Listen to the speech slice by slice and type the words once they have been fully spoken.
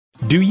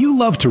Do you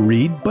love to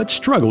read but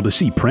struggle to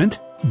see print?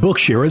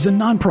 Bookshare is a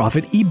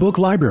nonprofit ebook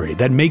library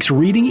that makes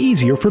reading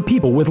easier for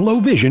people with low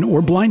vision or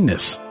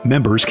blindness.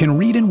 Members can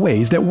read in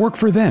ways that work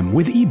for them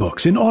with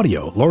ebooks in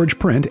audio, large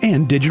print,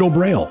 and digital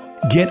braille.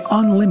 Get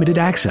unlimited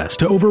access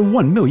to over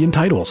 1 million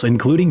titles,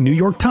 including New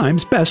York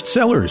Times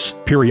bestsellers,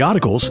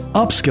 periodicals,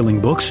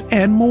 upskilling books,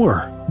 and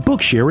more.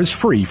 Bookshare is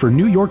free for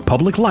New York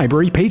Public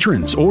Library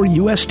patrons or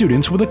U.S.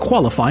 students with a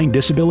qualifying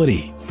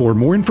disability. For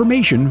more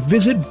information,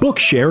 visit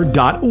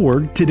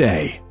Bookshare.org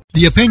today.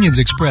 The opinions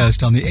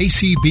expressed on the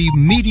ACB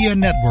Media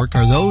Network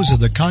are those of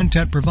the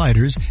content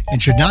providers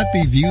and should not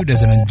be viewed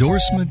as an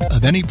endorsement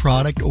of any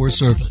product or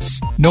service.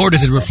 Nor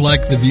does it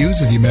reflect the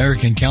views of the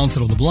American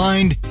Council of the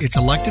Blind, its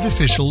elected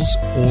officials,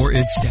 or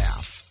its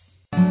staff.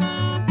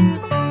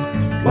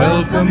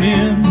 Welcome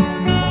in.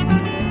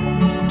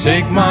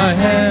 Take my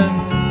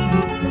hand.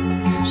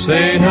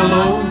 Say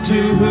hello to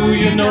who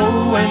you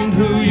know and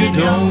who you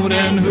don't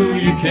and who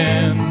you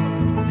can.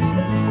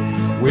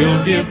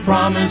 We'll give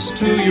promise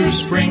to your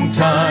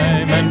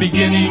springtime and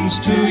beginnings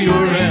to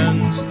your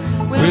ends.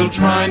 We'll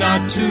try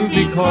not to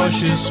be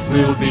cautious,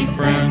 we'll be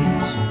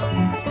friends.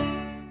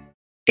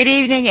 Good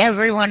evening,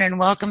 everyone, and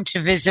welcome to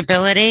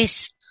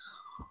Visibilities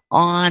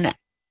on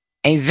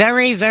a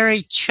very,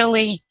 very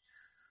chilly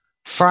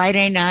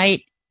Friday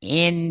night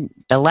in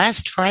the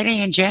last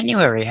Friday in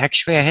January.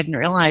 Actually, I hadn't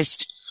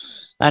realized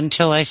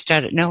until I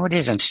started. No, it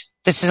isn't.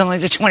 This is only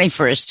the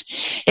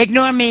 21st.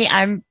 Ignore me.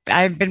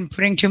 I've been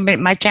putting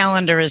my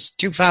calendar is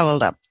too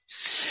fouled up.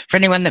 For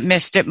anyone that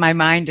missed it, my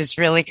mind is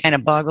really kind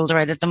of boggled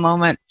right at the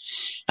moment.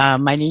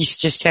 My niece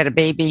just had a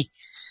baby,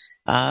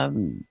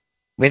 within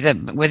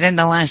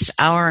the last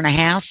hour and a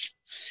half.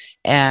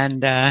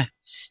 And,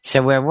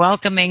 so we're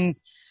welcoming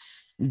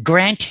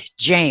Grant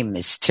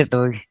James to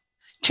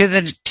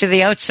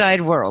the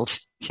outside world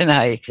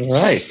tonight.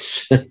 Right.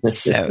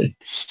 So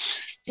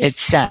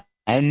it's,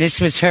 and this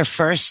was her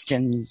first,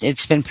 and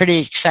it's been pretty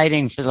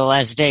exciting for the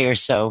last day or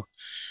so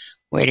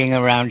waiting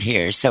around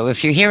here. So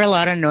if you hear a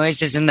lot of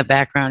noises in the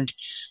background,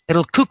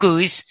 little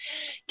cuckoos,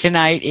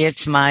 tonight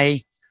it's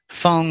my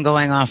phone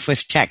going off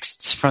with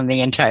texts from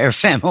the entire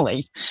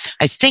family.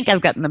 I think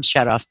I've gotten them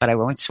shut off, but I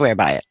won't swear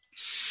by it.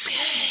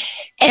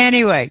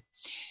 Anyway,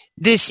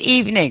 this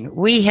evening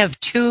we have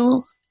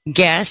two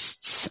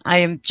guests. I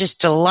am just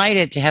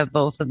delighted to have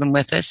both of them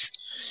with us.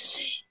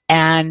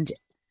 And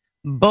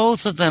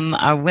both of them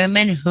are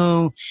women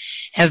who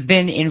have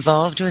been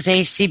involved with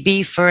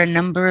ACB for a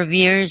number of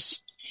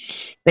years.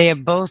 They are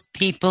both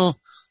people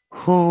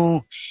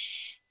who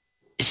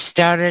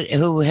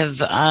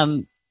have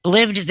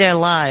lived their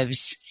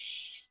lives.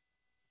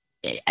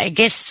 I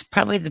guess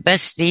probably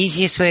the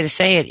easiest way to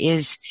say it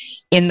is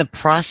in the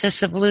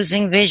process of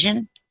losing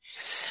vision.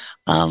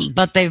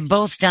 But they've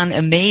both done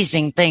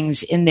amazing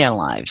things in their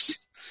lives.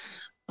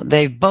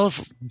 They've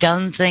both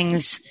done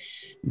things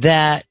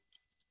that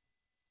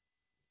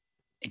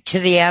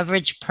to the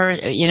average for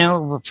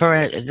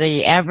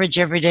the average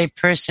everyday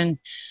person,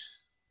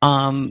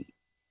 I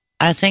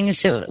think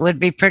it would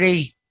be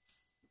pretty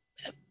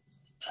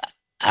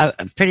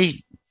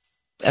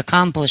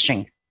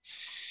accomplishing.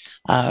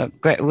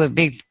 Would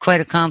be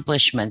quite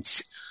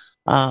accomplishments.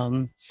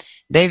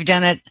 They've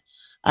done it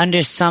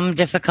under some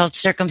difficult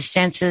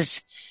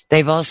circumstances.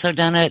 They've also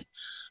done it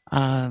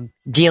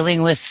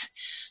dealing with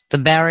the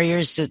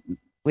barriers that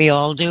we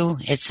all do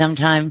at some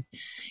time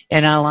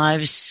in our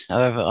lives,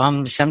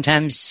 or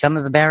sometimes some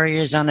of the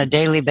barriers on a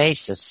daily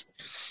basis.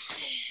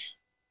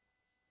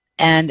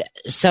 And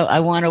so I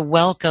want to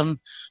welcome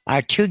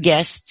our two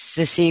guests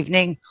this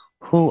evening,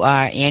 who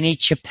are Annie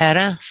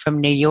Chiappetta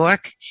from New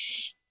York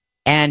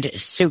and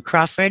Sue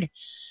Crawford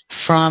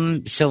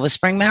from Silver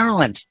Spring,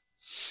 Maryland.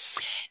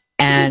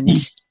 And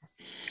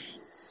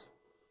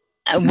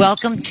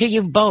welcome to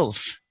you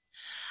both.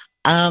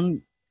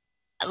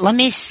 Let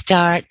me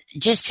start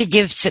just to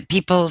give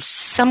people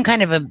some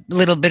kind of a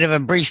little bit of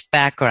a brief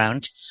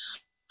background.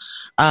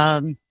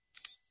 I'm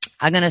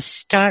going to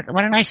start.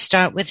 Why don't I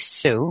start with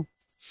Sue?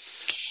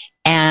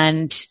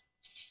 And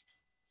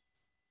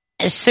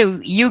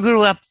Sue, you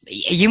grew up,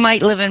 you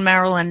might live in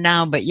Maryland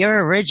now, but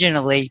you're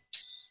originally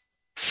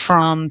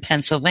from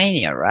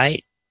Pennsylvania,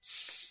 right?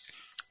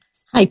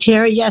 Hi,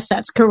 Terry. Yes,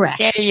 that's correct.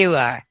 There you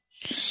are.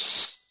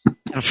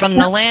 From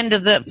the land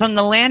of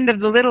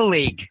the Little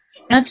League.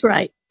 That's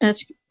right.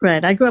 That's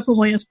right. I grew up in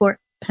Williamsport,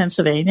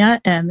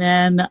 Pennsylvania, and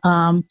then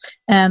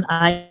and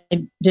I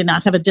did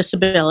not have a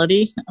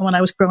disability when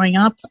I was growing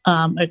up.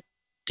 I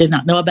did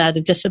not know about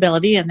a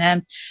disability, and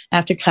then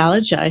after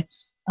college, I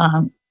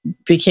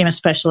became a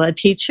special ed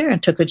teacher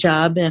and took a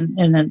job in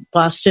the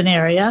Boston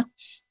area.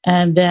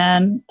 And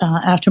then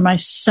after my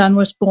son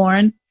was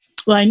born,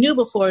 well, I knew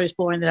before he was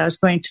born that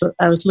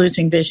I was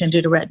losing vision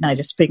due to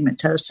retinitis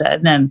pigmentosa,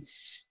 and then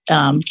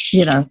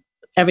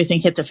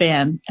everything hit the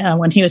fan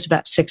when he was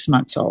about 6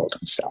 months old.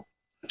 So,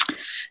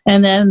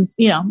 and then,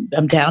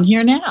 I'm down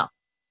here now.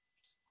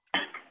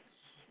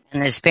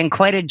 And it's been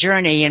quite a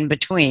journey in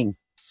between.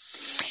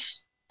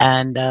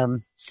 And,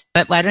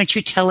 but why don't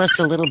you tell us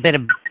a little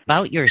bit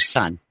about your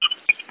son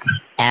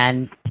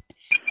and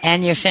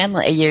And your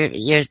family,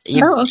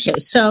 Oh, okay.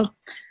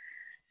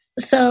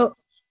 So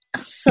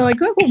I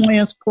grew up in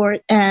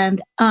Williamsport,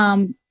 and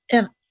I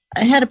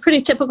had a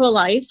pretty typical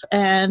life.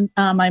 And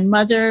my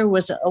mother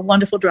was a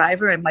wonderful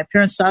driver, and my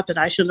parents thought that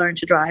I should learn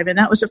to drive. And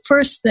that was the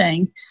first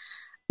thing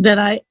that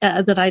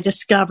I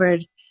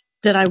discovered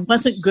that I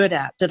wasn't good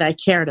at, that I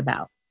cared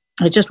about.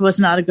 I just was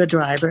not a good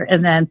driver.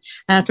 And then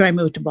after I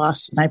moved to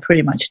Boston, I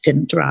pretty much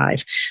didn't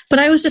drive. But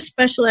I was a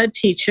special ed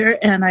teacher,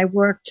 and I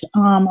worked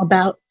long,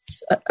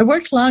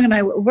 and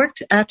I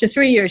worked after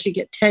 3 years, you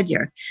get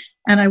tenure.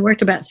 And I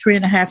worked about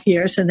 3.5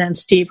 years, and then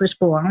Steve was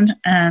born,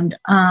 and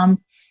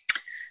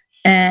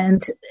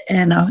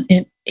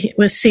it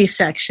was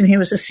C-section. He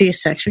was a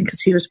C-section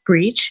because he was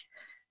breech.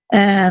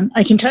 And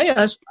I can tell you,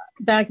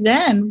 back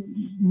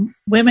then,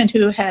 women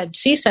who had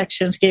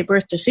C-sections, gave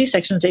birth to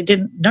C-sections, they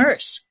didn't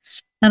nurse.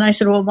 And I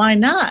said, well, why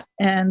not?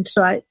 And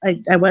so I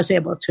was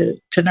able to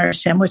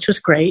nurse him, which was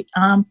great.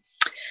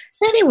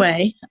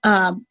 Anyway,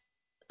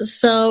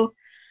 so,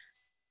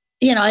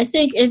 I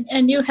think,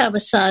 and you have a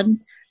son.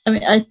 I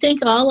mean, I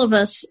think all of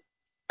us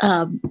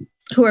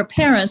who are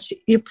parents,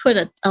 you put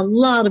a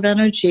lot of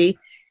energy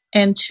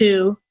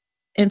into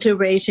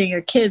raising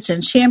your kids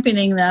and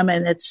championing them,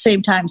 and at the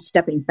same time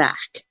stepping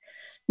back.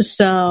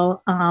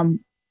 So,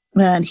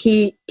 and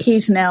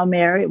he's now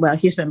married. Well,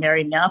 he's been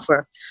married now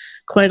for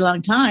quite a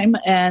long time,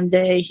 and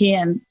he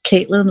and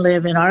Caitlin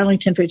live in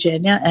Arlington,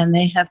 Virginia, and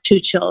they have 2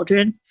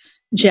 children,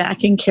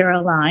 Jack and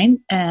Caroline,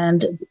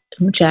 and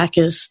Jack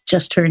is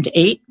just turned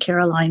 8,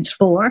 Caroline's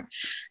 4,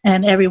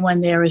 and everyone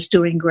there is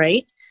doing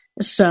great.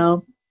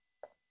 So,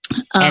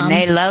 and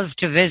they love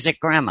to visit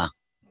Grandma.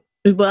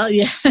 Well,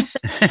 yeah,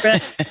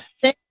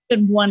 they've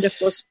been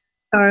wonderful.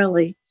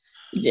 Charlie,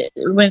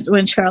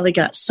 when Charlie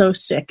got so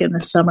sick in the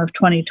summer of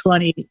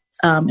 2020,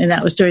 and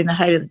that was during the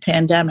height of the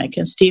pandemic,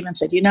 and Stephen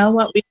said, you know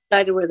what, we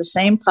decided we're the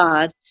same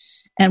pod,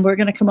 and we're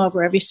going to come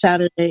over every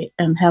Saturday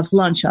and have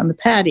lunch on the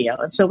patio.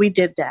 And so we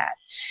did that.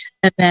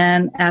 And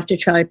then after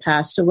Charlie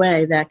passed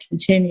away, that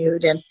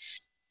continued, and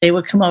they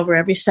would come over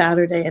every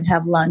Saturday and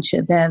have lunch.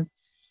 And then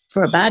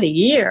for about a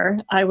year,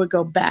 I would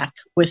go back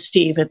with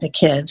Steve and the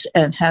kids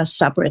and have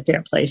supper at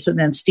their place. And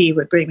then Steve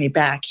would bring me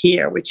back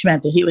here, which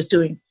meant that he was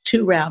doing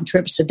 2 round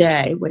trips a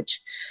day, which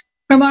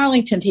from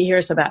Arlington to here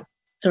is about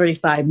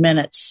 35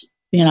 minutes,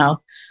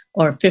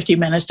 or 50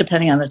 minutes,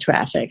 depending on the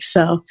traffic.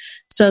 So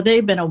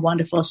they've been a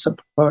wonderful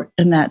support,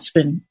 and that's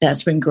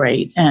been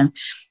great. And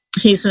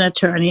he's an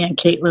attorney, and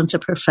Caitlin's a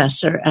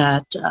professor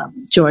at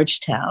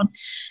Georgetown.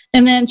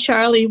 And then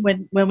Charlie,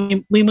 when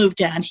we moved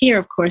down here,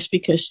 of course,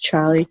 because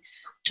Charlie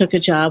took a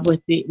job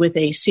with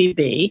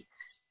ACB,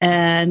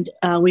 and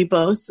we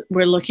both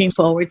were looking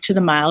forward to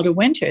the milder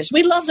winters.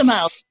 We love the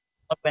mild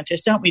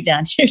winters, don't we,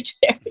 down here,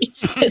 Terry?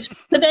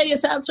 Today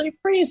is absolutely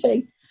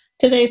freezing.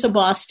 Today's a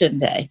Boston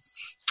day.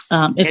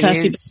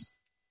 It's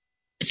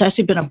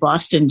actually been a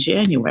Boston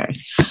January.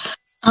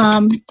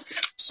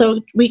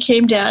 So we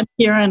came down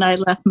here, and I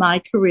left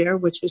my career,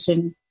 which was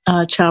in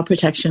child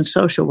protection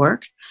social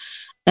work.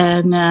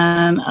 And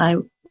then I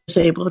was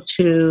able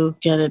to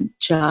get a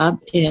job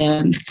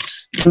in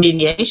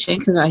mediation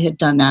because I had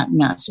done that in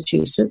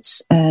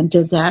Massachusetts and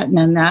did that. And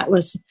then that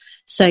was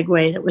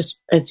segued.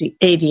 It's the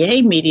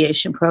ADA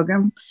mediation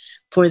program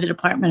for the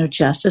Department of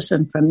Justice.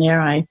 And from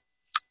there, I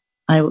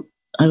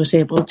was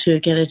able to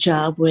get a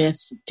job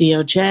with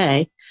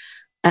DOJ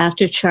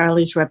after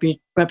Charlie's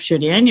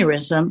ruptured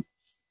aneurysm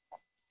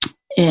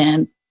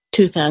in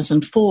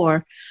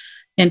 2004.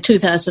 In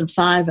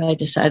 2005, I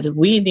decided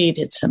we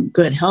needed some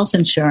good health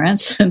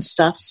insurance and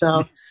stuff.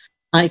 So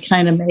I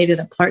kind of made it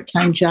a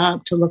part-time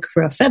job to look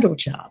for a federal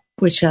job,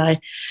 which I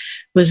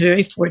was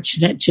very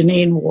fortunate.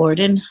 Janine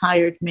Warden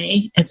hired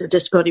me at the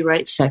Disability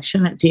Rights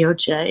section at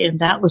DOJ, and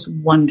that was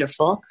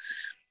wonderful.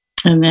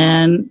 And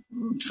then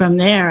from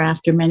there,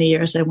 after many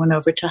years, I went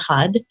over to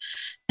HUD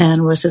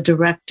and was a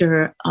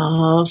director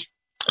of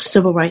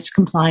civil rights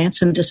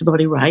compliance and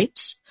disability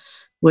rights,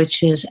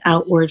 which is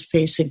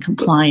outward-facing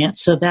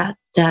compliance. So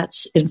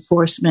that's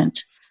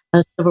enforcement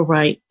of civil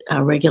rights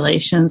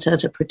regulations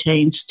as it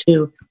pertains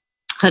to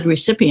HUD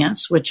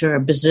recipients, which are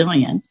a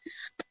bazillion.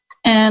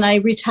 And I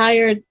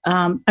retired.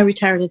 I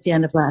retired at the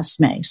end of last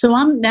May. So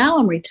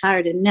I'm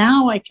retired, and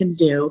now I can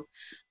do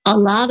a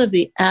lot of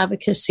the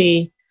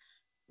advocacy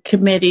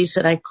committees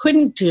that I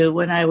couldn't do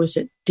when I was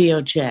at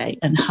DOJ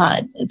and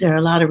HUD. There are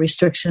a lot of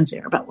restrictions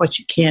there about what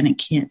you can and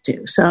can't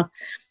do. So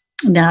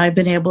now I've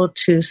been able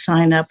to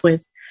sign up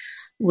with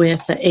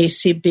the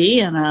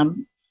ACB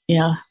and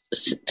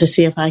to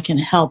see if I can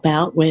help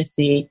out with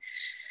the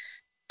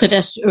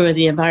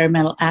the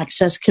Environmental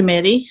Access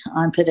Committee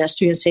on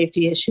pedestrian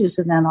safety issues,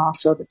 and then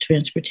also the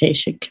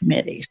Transportation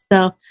Committee.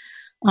 So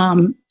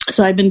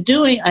I've been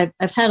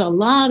I've had a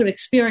lot of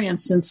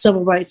experience in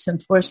civil rights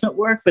enforcement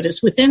work, but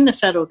it's within the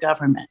federal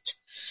government.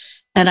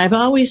 And I've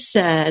always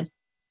said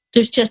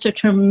there's just a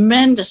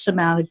tremendous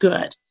amount of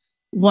good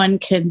one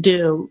can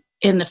do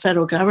in the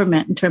federal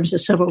government in terms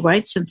of civil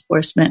rights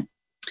enforcement.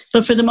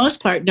 But for the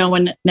most part, no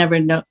one ever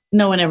knows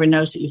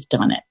that you've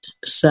done it.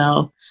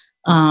 So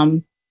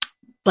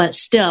but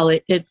still,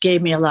 it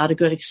gave me a lot of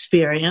good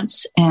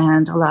experience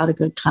and a lot of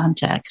good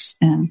contacts.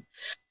 And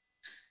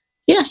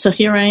yeah, so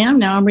here I am.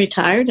 Now I'm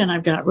retired, and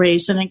I've got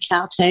Raisin and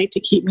Caltech to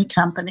keep me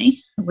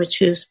company,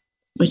 which is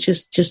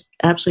just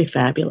absolutely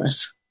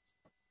fabulous.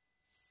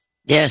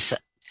 Yes.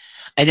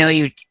 I know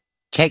you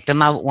take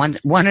them out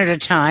one at a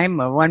time,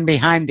 or one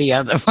behind the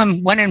other,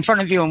 one in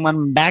front of you and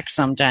one back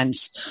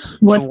sometimes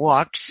for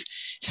walks,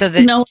 so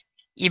that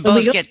you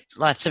both get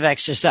lots of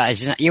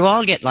exercise. You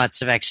all get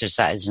lots of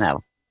exercise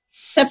now.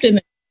 Except in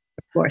the,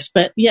 of course.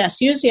 But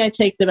yes, usually I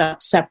take them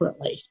out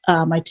separately.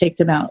 I take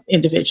them out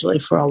individually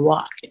for a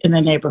walk in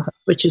the neighborhood,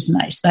 which is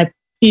nice.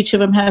 Each of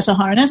them has a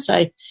harness.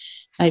 I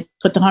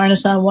put the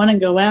harness on one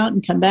and go out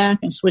and come back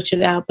and switch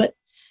it out. But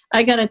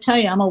I got to tell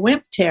you, I'm a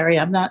wimp, Terry.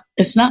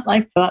 It's not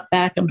like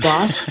back and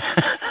Boston.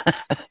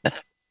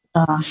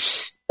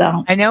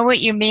 So. I know what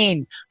you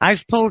mean. I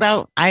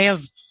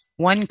have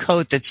one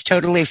coat that's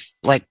totally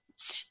like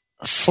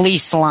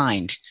fleece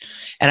lined,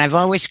 and I've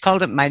always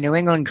called it my New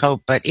England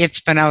coat, but it's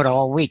been out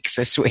all week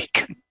this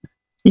week.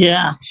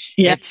 Yeah.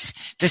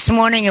 This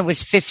morning it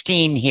was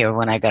 15 here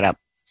when I got up.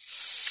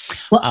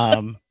 Well,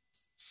 I'm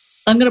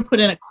going to put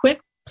in a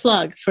quick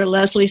plug for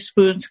Leslie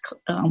Spoon's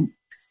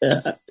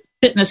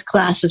fitness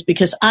classes,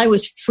 because I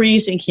was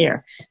freezing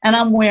here, and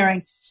I'm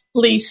wearing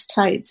fleece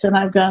tights, and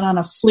I've got on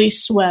a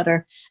fleece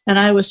sweater, and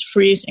I was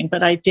freezing,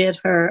 but I did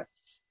her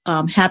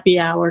happy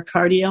hour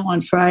cardio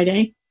on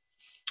Friday.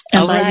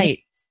 And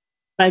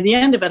by the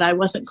end of it, I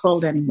wasn't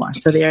cold anymore.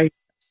 So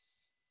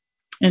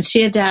and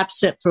she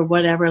adapts it for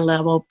whatever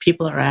level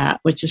people are at,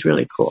 which is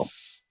really cool.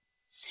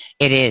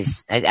 It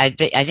is. I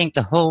think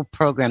the whole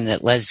program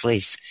that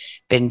Leslie's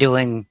been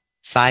doing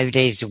 5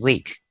 days a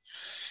week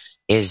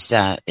is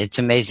it's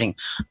amazing.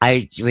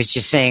 I was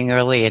just saying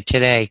earlier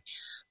today,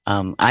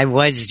 I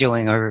was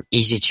doing her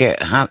easy chair.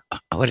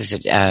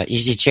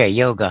 Easy chair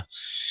yoga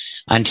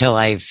until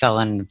I fell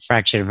and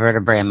fractured a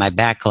vertebrae in my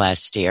back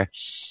last year.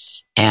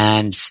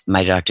 And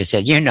my doctor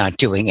said, "You're not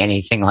doing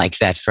anything like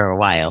that for a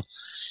while."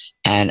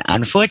 And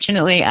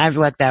unfortunately, I've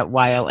let that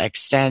while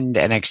extend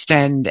and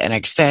extend and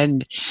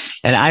extend.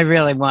 And I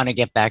really want to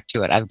get back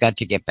to it. I've got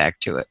to get back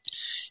to it,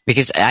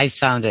 because I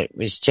found it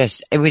was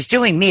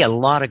doing me a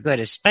lot of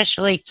good,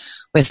 especially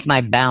with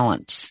my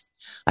balance.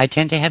 I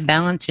tend to have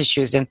balance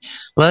issues, and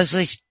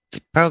Leslie's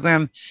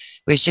program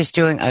was just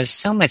doing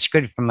so much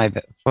good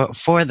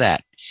for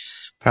that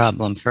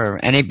problem. For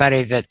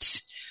anybody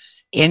that's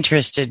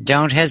interested,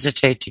 don't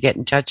hesitate to get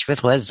in touch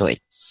with Leslie.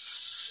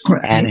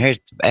 Right. And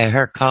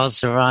her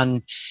calls are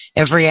on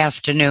every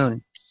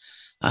afternoon,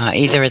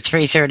 either at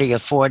 3:30 or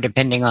 4,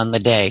 depending on the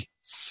day.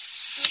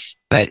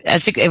 But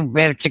it's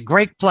a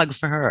great plug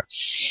for her.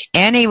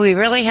 Annie, we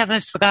really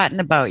haven't forgotten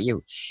about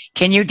you.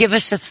 Can you give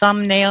us a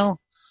thumbnail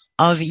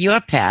of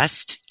your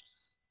past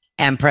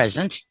and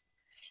present?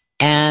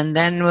 And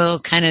then we'll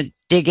kind of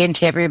dig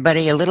into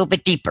everybody a little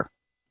bit deeper.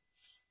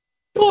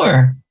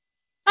 Sure.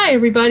 Hi,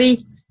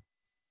 everybody.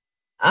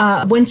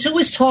 When Sue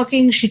was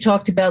talking, she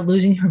talked about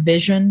losing her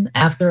vision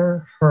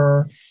after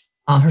her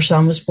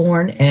son was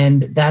born,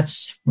 and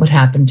that's what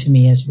happened to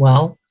me as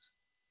well.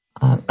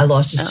 I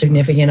lost a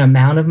significant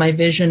amount of my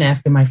vision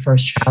after my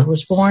first child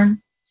was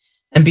born.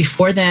 And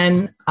before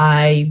then,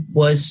 I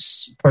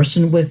was a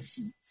person with,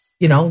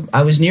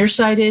 I was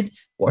nearsighted,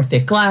 wore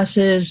thick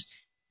glasses,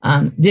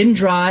 didn't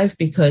drive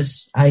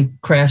because I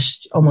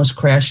almost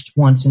crashed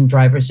once in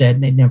driver's ed,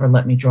 and they'd never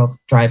let me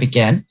drive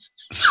again.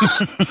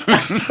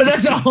 But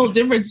that's a whole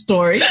different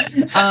story.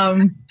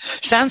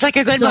 Sounds like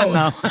a good one,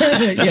 though.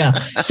 Yeah.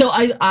 So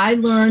I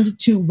learned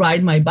to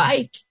ride my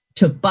bike,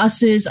 took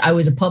buses. I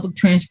was a public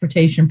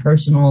transportation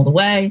person all the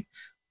way.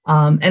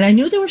 And I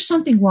knew there was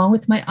something wrong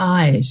with my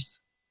eyes,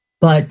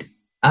 but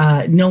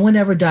no one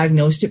ever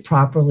diagnosed it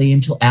properly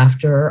until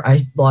after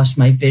I lost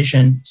my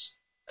vision.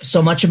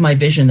 So much of my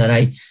vision that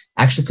I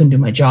actually couldn't do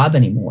my job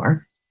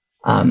anymore.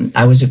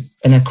 I was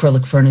an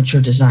acrylic furniture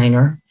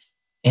designer.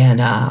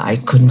 And I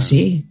couldn't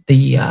see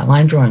the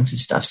line drawings and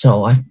stuff.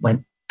 So I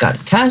got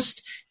a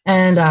test,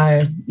 and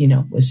I,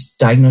 was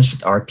diagnosed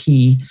with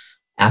RP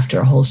after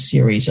a whole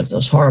series of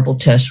those horrible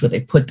tests where they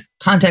put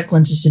contact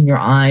lenses in your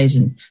eyes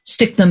and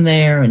stick them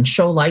there and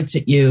show lights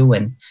at you.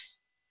 And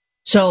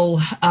so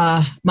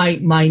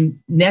my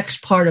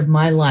next part of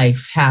my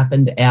life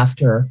happened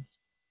after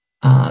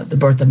the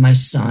birth of my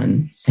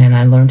son, and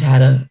I learned how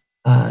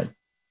to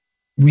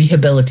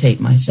rehabilitate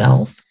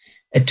myself.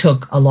 It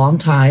took a long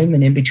time,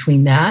 and in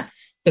between that,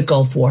 the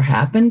Gulf War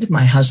happened.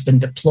 My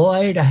husband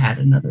deployed. I had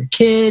another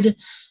kid.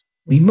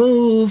 We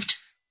moved.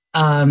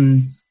 So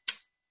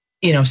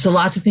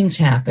lots of things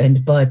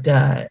happened. But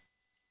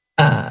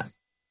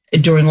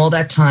during all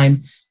that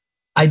time,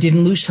 I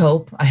didn't lose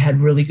hope. I had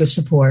really good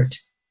support,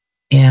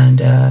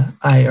 and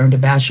I earned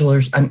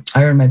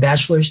I earned my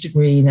bachelor's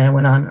degree, and then I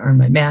went on to earn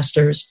my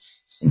master's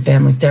in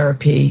family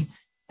therapy,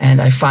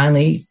 and I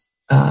finally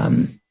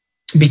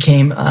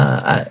became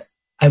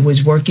I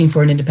was working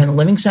for an independent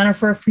living center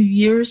for a few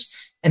years,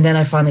 and then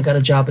I finally got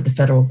a job with the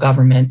federal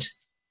government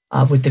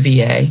with the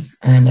VA,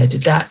 and I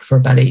did that for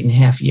about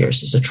 8.5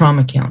 years as a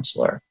trauma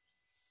counselor.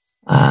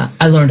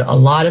 I learned a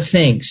lot of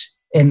things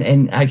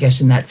in I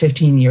guess in that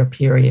 15-year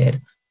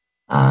period.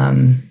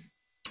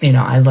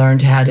 I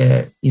learned how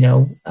to,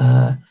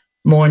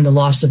 mourn the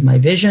loss of my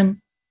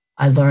vision.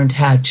 I learned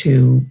how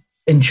to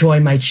enjoy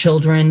my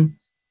children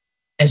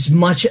as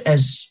much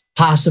as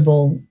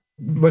possible,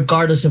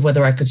 regardless of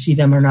whether I could see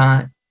them or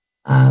not.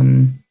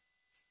 My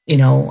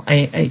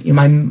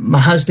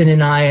husband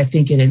and I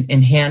think it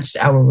enhanced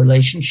our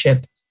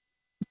relationship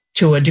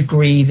to a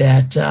degree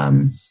that,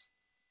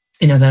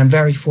 that I'm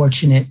very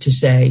fortunate to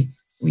say,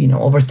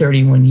 over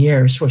 31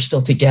 years, we're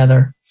still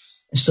together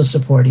and still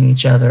supporting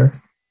each other.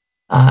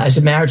 As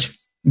a marriage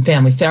and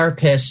family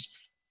therapist,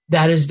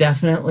 that is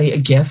definitely a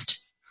gift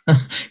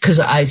because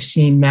I've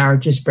seen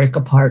marriages break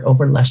apart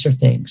over lesser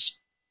things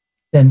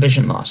than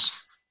vision loss.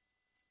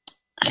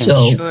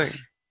 Sure.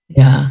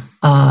 Yeah.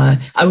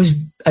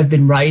 I've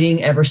been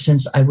writing ever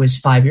since I was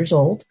 5 years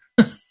old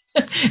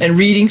and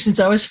reading since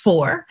I was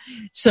 4.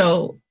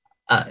 So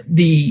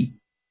the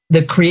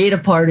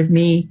creative part of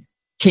me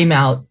came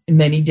out in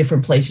many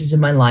different places in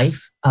my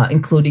life,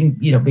 including,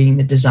 being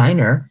the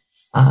designer.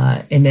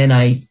 And then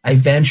I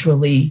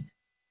eventually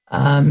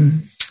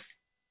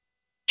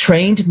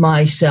trained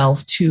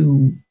myself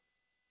to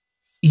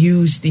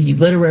use the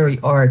literary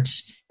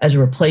arts as a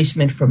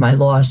replacement for my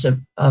loss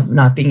of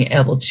not being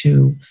able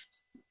to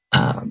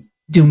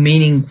do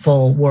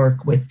meaningful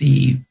work with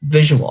the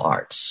visual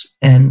arts.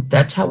 And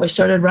that's how I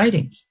started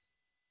writing.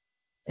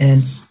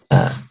 And,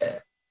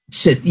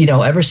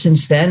 ever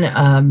since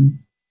then,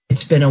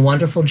 it's been a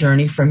wonderful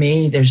journey for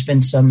me. There's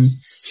been some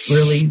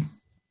really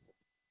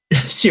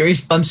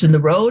serious bumps in the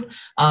road.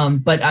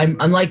 But I'm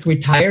like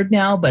retired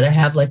now, but I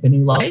have like a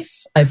new life.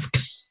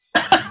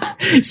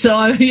 So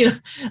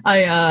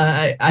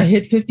I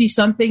hit 50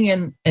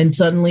 something and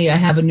suddenly I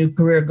have a new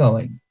career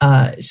going.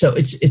 So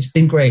it's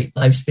been great.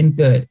 Life's been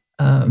good.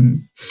 I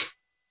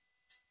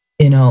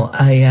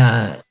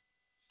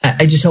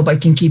just hope I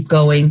can keep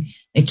going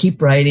and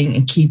keep writing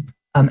and keep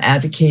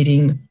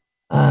advocating.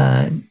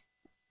 I've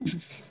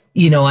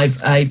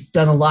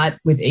done a lot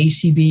with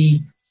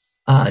ACB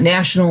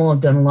national.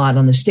 I've done a lot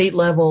on the state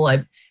level.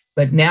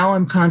 But now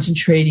I'm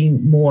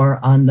concentrating more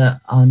on the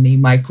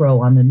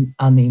micro, on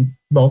the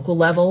local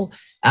level.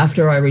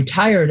 After I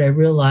retired, I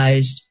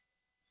realized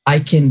I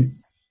can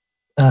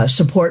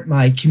support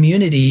my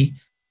community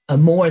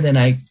more than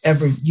I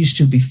ever used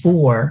to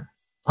before,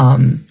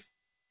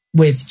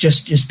 with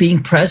just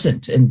being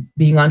present and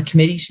being on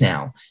committees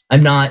now.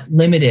 I'm not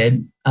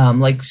limited,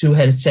 like Sue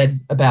had said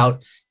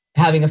about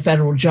having a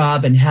federal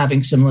job and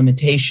having some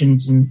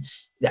limitations, and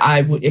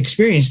I would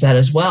experience that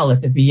as well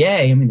at the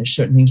VA. I mean, there's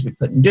certain things we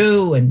couldn't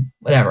do and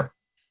whatever.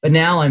 But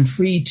now I'm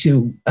free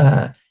to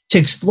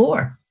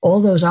explore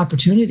all those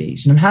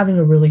opportunities, and I'm having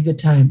a really good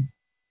time.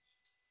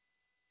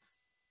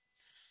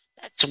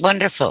 That's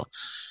wonderful.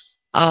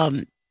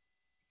 I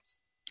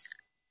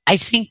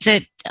think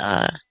that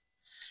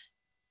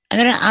I'm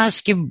going to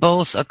ask you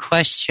both a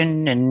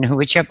question, and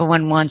whichever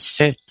one wants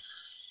to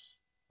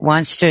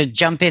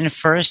jump in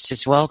first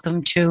is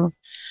welcome to.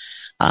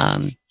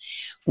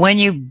 When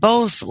you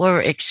both were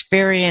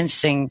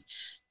experiencing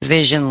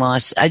vision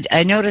loss,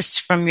 I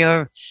noticed from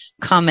your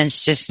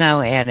comments just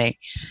now, Annie,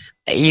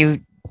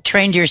 you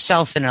trained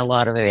yourself in a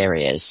lot of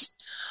areas.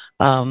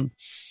 I'm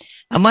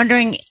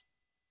wondering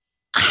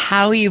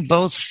how you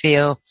both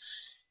feel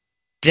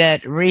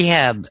that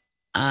rehab,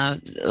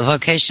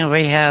 vocational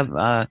rehab,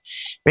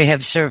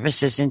 rehab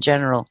services in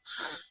general,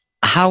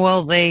 how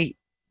well they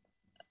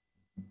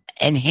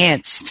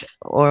enhanced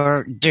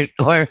or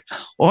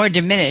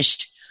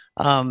diminished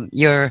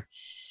your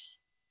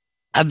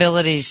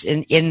abilities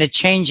in the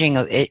changing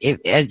of it,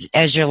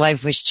 as your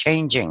life was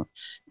changing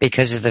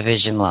because of the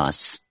vision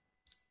loss.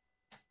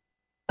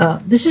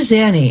 This is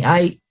Annie.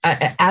 I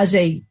as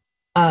a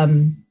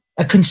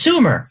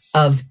consumer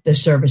of the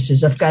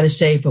services, I've got to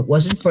say, if it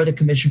wasn't for the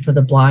Commission for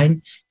the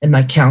Blind and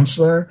my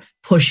counselor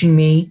pushing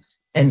me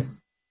and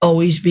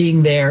always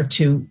being there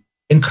to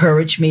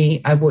encourage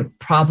me, I would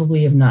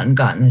probably have not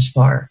gotten as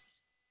far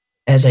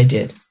as I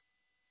did.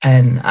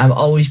 And I'll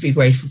always be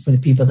grateful for the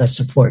people that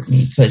support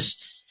me,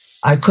 because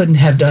I couldn't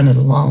have done it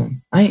alone.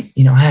 I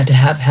had to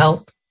have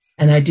help,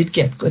 and I did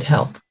get good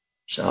help.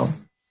 So.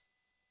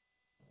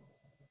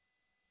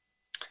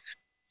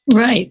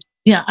 Right.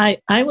 Yeah,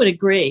 I would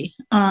agree.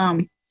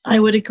 I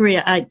would agree.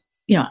 I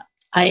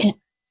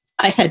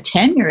had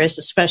tenure as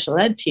a special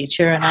ed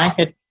teacher, and I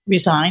had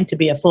resigned to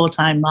be a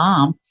full-time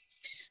mom.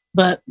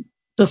 But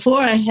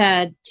before I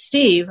had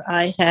Steve,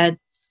 I had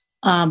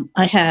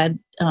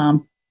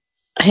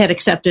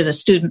accepted a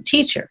student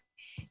teacher.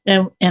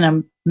 And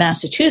in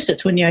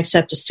Massachusetts, when you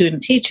accept a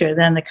student teacher,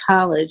 then the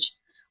college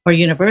or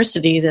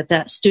university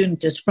that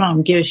student is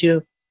from gives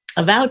you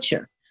a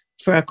voucher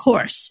for a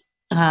course.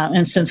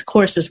 And since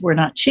courses were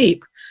not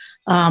cheap,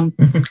 when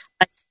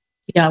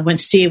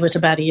Steve was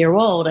about a year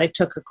old, I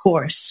took a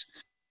course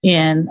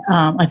in,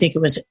 I think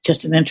it was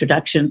just an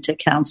introduction to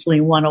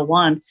counseling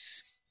 101.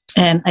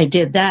 And I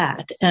did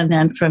that. And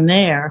then from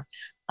there,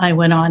 I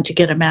went on to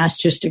get a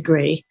master's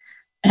degree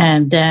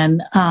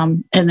then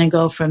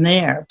go from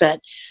there.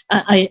 But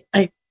I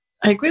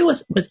agree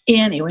with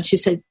Annie when she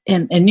said,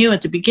 and you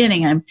at the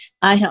beginning,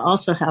 I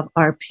also have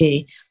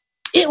RP.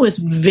 It was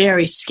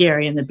very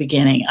scary in the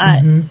beginning.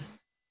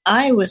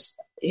 I was,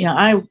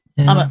 I'm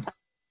a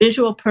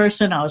visual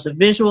person. I was a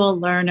visual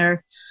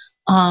learner.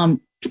 And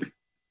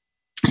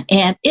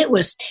it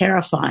was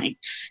terrifying.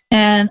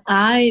 And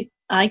I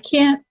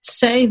can't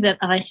say that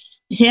I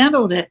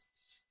handled it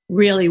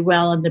really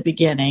well in the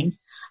beginning.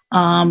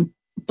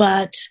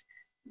 But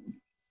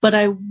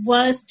I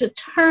was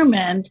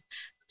determined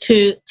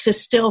to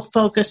still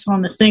focus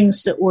on the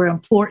things that were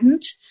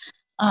important.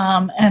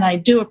 And I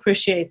do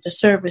appreciate the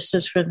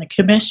services from the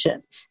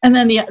commission. And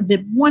then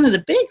the one of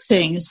the big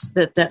things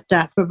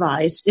that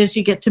provides is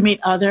you get to meet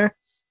other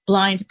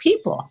blind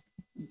people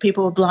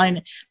with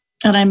blind.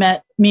 And I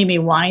met Mimi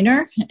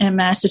Weiner in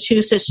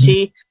Massachusetts.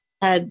 She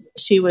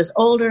was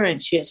older and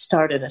she had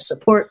started a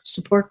support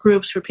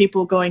groups for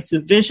people going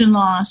through vision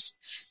loss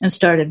and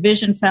started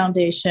Vision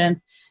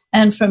Foundation.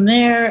 And from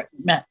there,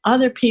 met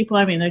other people.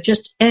 I mean, there are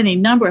just any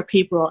number of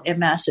people in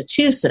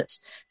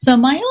Massachusetts. So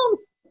my own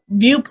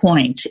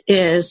viewpoint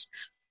is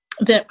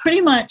that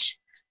pretty much,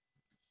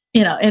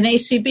 in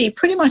ACB,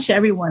 pretty much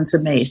everyone's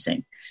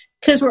amazing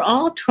because we're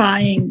all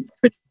trying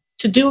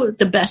to do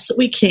the best that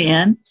we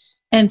can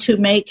and to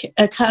make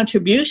a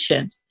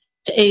contribution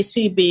to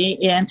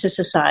ACB and to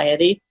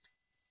society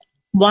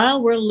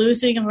while we're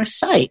losing our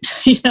sight,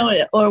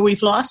 or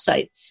we've lost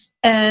sight.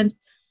 And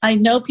I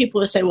know people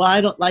will say, well,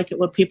 I don't like it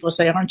when people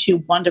say, aren't you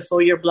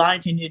wonderful? You're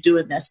blind and you're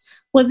doing this.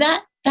 Well,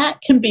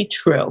 that can be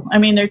true. I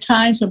mean, there are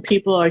times when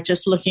people are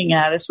just looking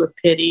at us with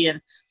pity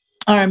and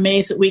are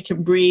amazed that we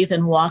can breathe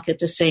and walk at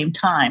the same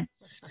time.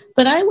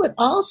 But I would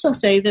also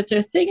say that there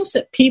are things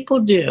that people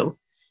do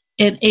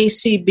in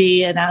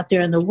ACB and out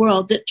there in the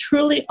world that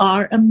truly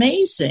are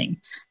amazing.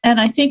 And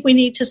I think we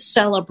need to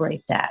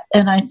celebrate that.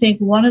 And I think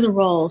one of the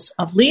roles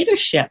of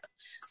leadership,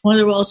 one of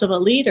the roles of a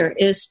leader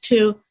is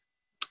to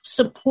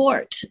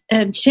support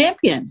and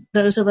champion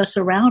those of us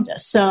around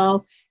us.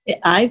 So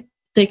I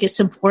think it's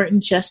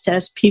important, just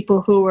as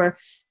people who were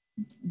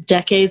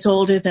decades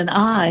older than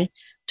I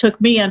took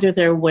me under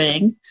their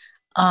wing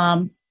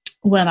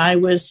when I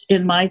was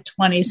in my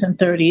 20s and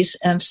 30s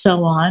and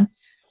so on,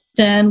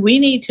 then we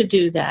need to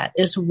do that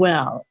as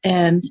well.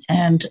 And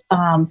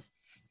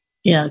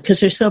because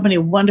there's so many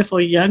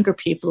wonderful younger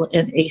people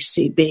in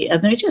ACB,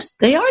 and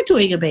they are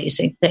doing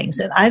amazing things.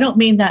 And I don't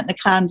mean that in a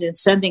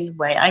condescending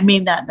way. I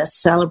mean that in a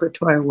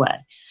celebratory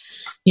way.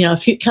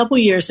 A couple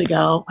years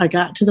ago, I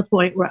got to the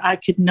point where I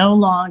could no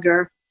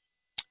longer,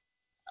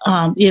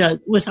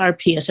 with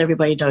RP, as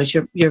everybody knows,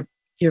 your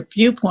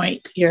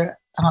viewpoint, your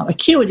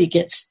acuity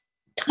gets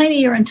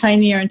tinier and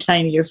tinier and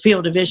tinier. Your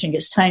field of vision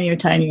gets tinier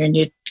and tinier, and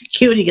your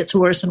acuity gets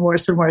worse and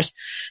worse and worse,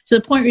 to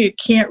the point where you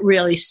can't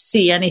really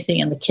see anything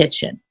in the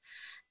kitchen.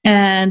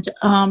 And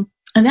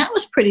that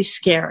was pretty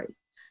scary.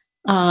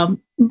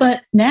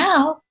 But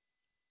now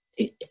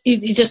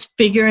you just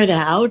figure it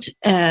out.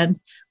 And,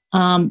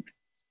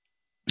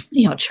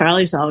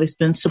 Charlie's always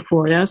been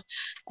supportive,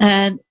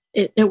 and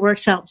it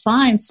works out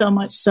fine, so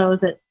much so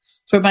that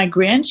for my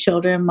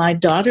grandchildren, my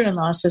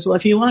daughter-in-law says, well,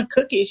 if you want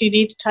cookies, you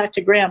need to talk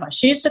to Grandma.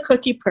 She's the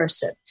cookie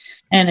person.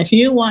 And if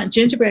you want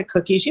gingerbread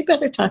cookies, you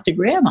better talk to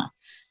Grandma.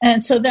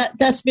 And so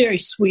that's very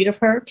sweet of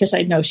her, because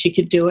I know she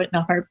could do it in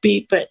a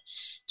heartbeat, but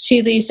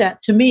she leaves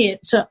that to me.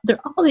 So there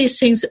are all these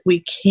things that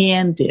we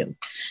can do.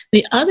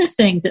 The other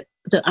thing that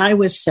I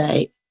would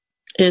say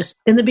is,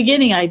 in the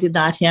beginning, I did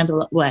not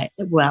handle it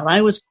well.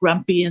 I was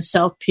grumpy and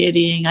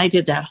self-pitying. I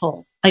did that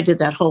whole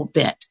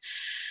bit.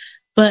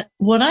 But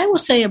what I will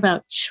say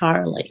about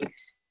Charlie,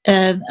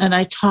 and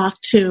I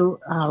talked to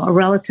a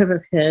relative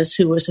of his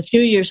who was a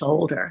few years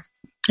older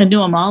and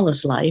knew him all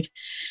his life,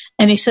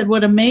 and he said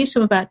what amazed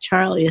him about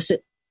Charlie is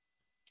that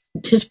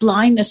his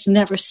blindness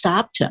never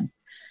stopped him.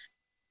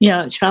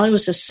 Charlie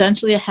was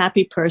essentially a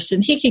happy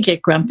person. He could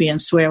get grumpy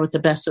and swear with the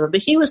best of them,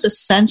 but he was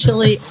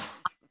essentially a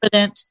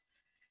confident,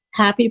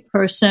 happy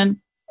person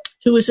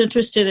who was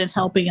interested in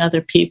helping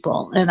other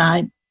people. And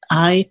I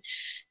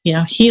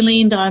he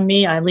leaned on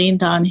me, I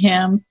leaned on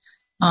him.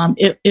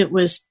 It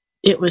was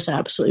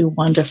absolutely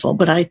wonderful.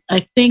 But I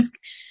think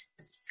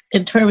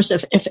in terms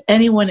of if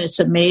anyone is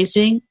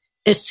amazing,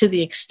 it's to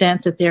the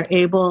extent that they're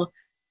able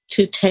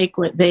to take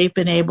what they've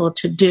been able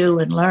to do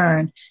and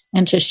learn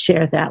and to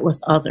share that with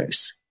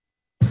others.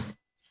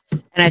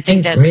 And I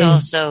think that's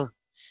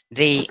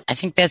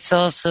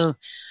also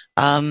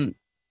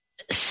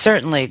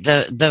certainly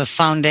the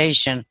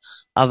foundation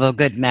of a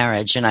good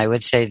marriage. And I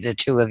would say the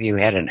two of you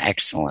had an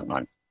excellent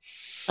one.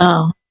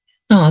 Oh,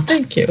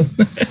 thank you.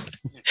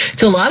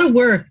 It's a lot of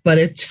work, but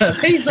it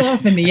pays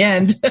off in the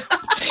end.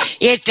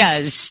 It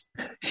does.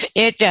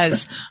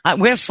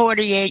 We're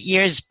 48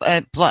 years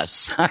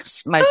plus,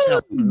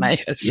 myself and my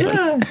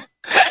husband.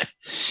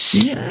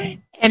 Yeah.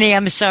 Annie,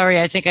 I'm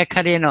sorry. I think I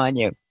cut in on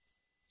you.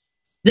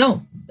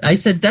 No, I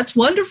said, that's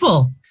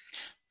wonderful.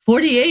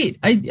 48.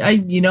 I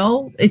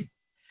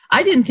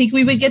didn't think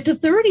we would get to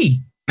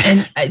 30.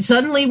 And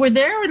suddenly we're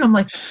there, and I'm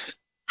like,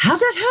 how'd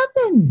that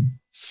happen?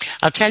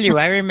 I'll tell you,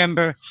 I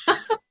remember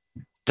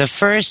the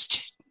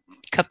first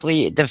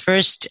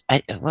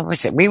what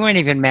was it? We weren't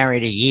even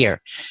married a year,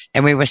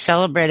 and we were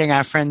celebrating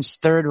our friend's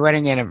 3rd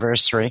wedding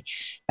anniversary,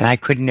 and I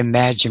couldn't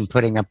imagine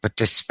putting up with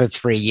this for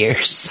 3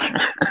 years.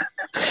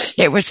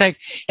 It was like,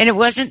 and it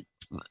wasn't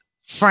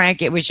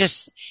Frank, it was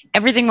just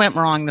everything went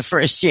wrong the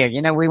first year.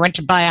 You know, we went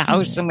to buy a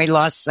house and we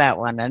lost that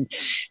one and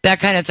that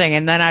kind of thing.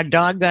 And then our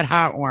dog got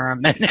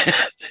heartworm, and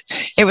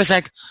it was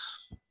like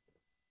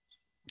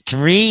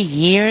 3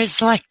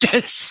 years like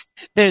this.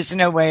 There's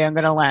no way I'm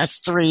going to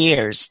last 3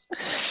 years.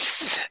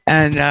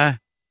 And,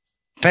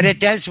 but it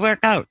does work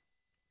out.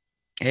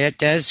 It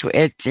does.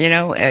 And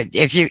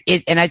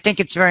I think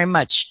it's very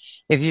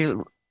much, if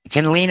you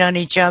can lean on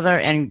each other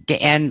and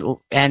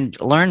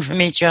learn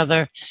from each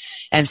other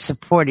and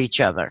support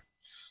each other.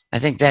 I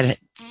think that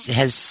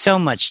has so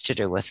much to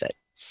do with it.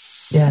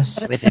 Yes.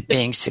 With it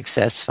being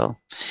successful.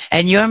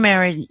 And you're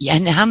married.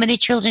 And how many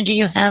children do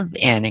you have,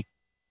 Annie?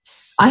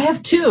 I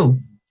have 2.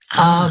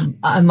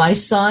 My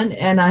son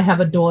and I have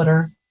a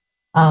daughter.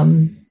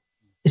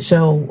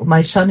 So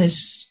my son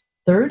is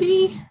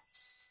 30,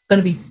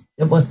 going to be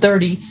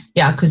 30.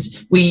 Yeah,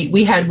 because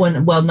we had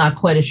one, well, not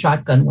quite a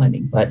shotgun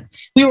wedding, but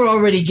we were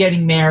already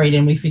getting married,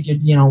 and we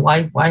figured,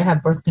 why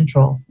have birth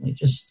control? We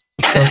just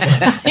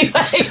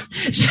anyway.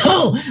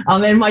 So,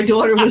 and my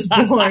daughter was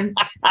born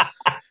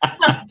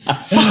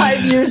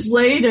 5 years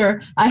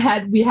later.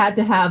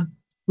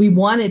 We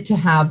wanted to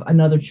have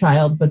another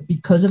child, but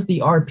because of the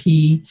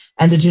RP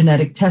and the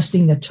genetic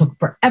testing that took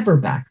forever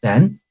back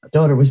then, my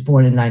daughter was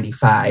born in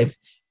 95,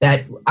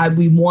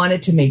 we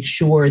wanted to make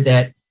sure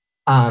that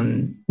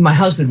my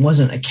husband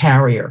wasn't a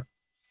carrier,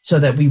 so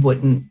that we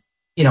wouldn't,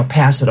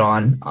 pass it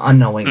on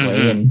unknowingly.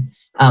 Mm-hmm.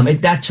 And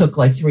that took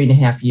like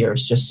 3.5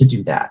 years just to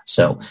do that.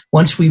 So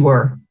once we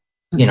were,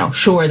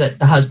 sure that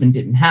the husband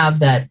didn't have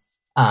that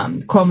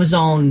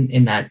chromosome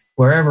in that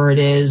wherever it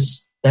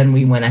is, then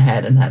we went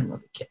ahead and had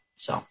another kid.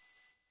 So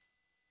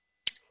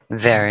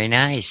very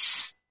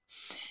nice.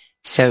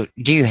 So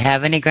do you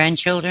have any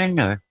grandchildren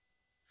or?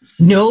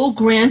 No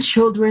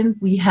grandchildren.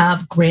 We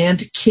have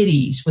grand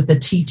kitties with a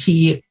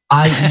TTIES.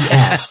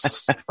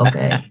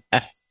 Okay.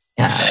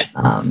 Yeah.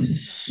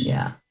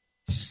 Yeah.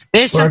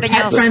 There's something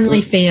else.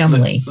 Friendly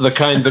family. The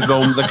kind that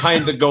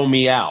go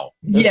meow.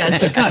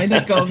 Yes, the kind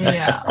that go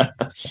meow.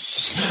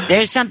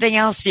 There's something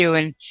else you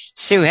and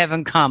Sue have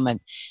in common.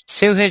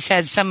 Sue has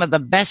had some of the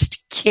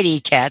best kitty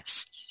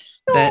cats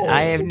that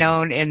I have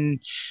known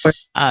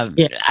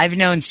I've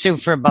known Sue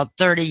for about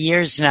 30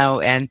 years now,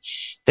 and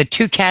the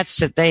 2 cats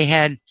that they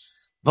had,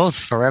 both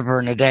forever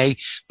and a day.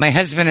 My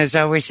husband has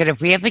always said,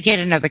 if we ever get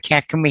another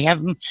cat, can we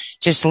have them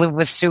just live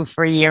with Sue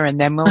for a year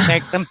and then we'll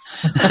take them?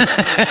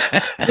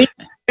 We're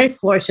very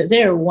fortunate.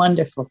 They're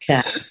wonderful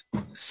cats.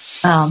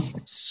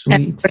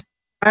 Sweet.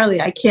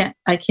 Charlie, I can't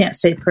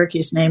say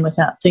Perky's name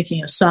without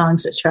thinking of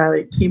songs that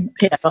Charlie, he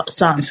had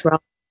songs for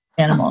all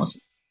animals.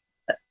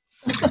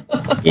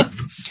 Yeah.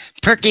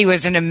 Perky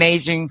was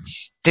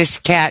this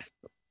cat,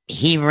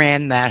 he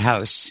ran that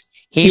house.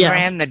 He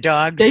ran the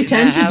dogs. They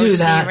tend to do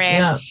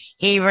that.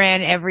 He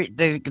ran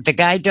the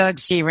guide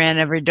dogs. He ran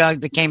every dog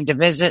that came to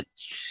visit.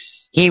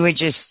 He would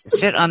just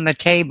sit on the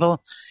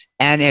table,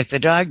 and if the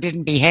dog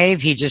didn't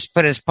behave, he just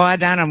put his paw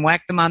down and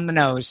whacked them on the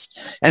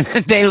nose. And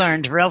they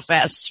learned real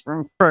fast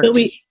from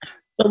Perky.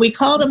 But we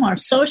called him our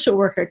social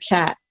worker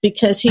cat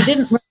because he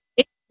didn't run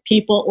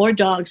people or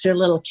dogs or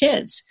little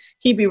kids.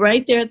 He'd be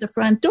right there at the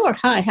front door.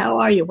 Hi, how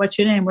are you? What's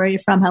your name? Where are you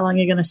from? How long are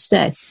you going to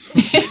stay?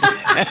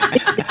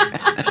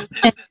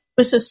 And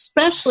was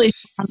especially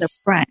fond of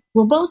Frank.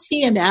 Well, both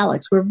he and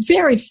Alex were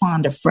very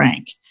fond of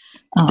Frank.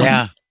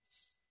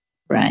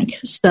 Frank.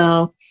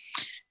 So,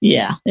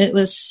 yeah, it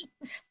was.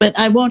 But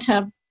I won't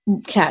have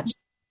cats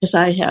because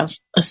I have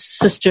a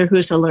sister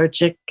who's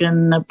allergic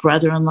and a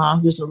brother-in-law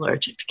who's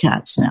allergic to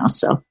cats now.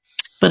 So,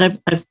 but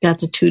I've got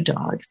the 2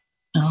 dogs.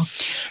 So.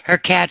 Her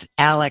cat,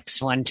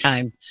 Alex, one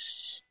time.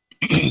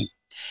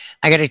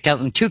 I got to tell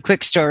them 2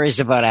 quick stories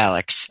about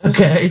Alex.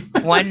 Okay.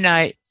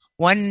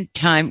 One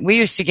time, we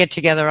used to get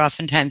together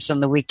oftentimes on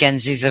the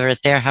weekends, either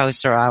at their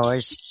house or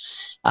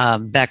ours,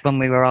 back when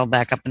we were all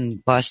back up in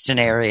the Boston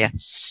area.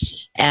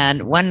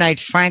 And one night,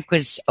 Frank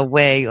was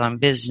away on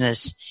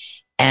business,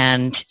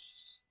 and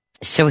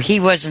so he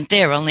wasn't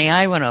there, only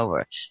I went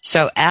over.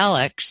 So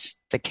Alex,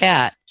 the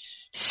cat,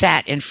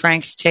 sat in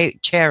Frank's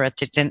chair at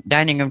the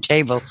dining room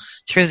table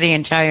through the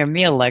entire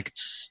meal, like,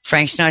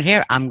 Frank's not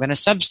here. I'm going to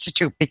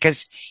substitute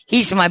because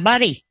he's my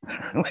buddy.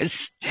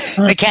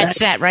 The cat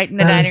sat right in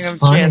the dining room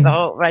chair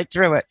right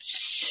through it.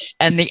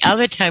 And the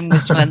other time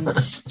was when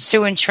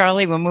Sue and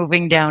Charlie were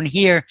moving down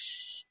here.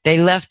 They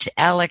left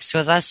Alex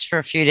with us for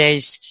a few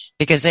days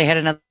because they had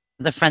another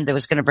friend that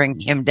was going to bring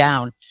him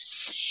down.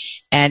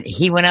 And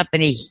he went up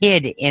and he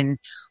hid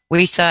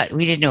we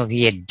didn't know if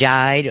he had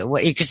died or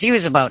what, because he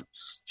was about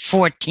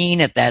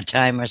 14 at that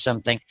time or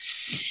something.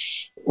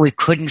 We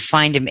couldn't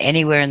find him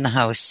anywhere in the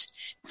house.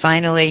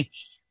 Finally,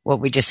 what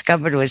we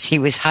discovered was he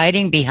was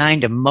hiding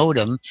behind a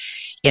modem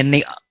in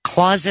the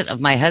closet of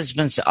my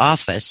husband's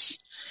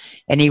office,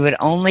 and he would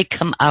only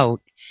come out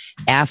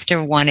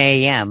after 1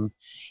 a.m.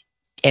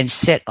 and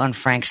sit on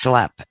Frank's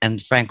lap,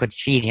 and Frank would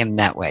feed him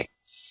that way.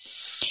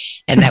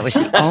 And that was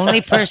the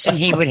only person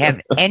he would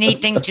have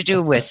anything to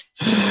do with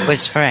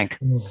was Frank.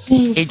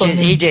 He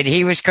did.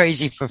 He was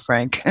crazy for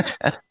Frank.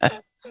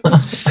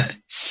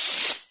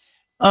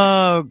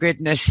 Oh,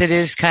 goodness. It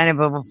is kind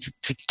of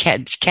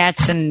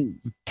cats and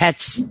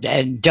pets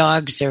and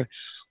dogs are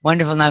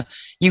wonderful. Now,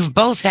 you've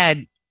both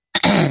had,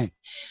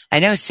 I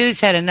know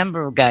Sue's had a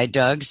number of guide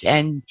dogs,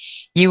 and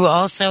you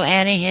also,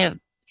 Annie, have.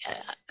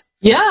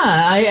 Yeah,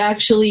 I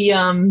actually,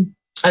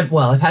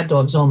 I've had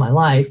dogs all my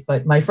life,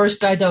 but my first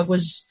guide dog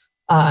was,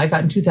 I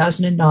got in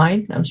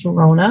 2009. That was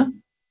Verona.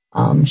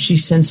 She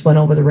since went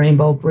over the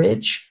Rainbow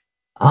Bridge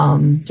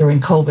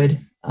during COVID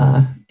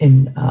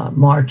in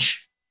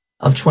March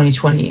of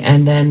 2020.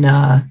 And then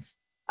I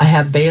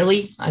have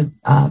Bailey.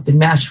 I've been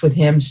matched with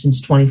him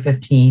since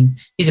 2015.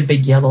 He's a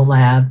big yellow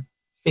lab,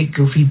 big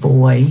goofy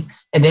boy.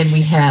 And then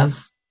we have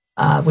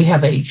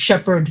a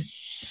Shepherd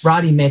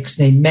Rottie mix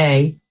named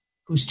May,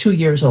 who's 2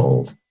 years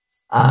old.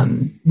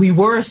 We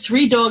were a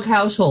 3-dog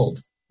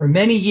household for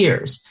many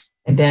years.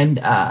 And then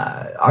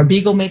our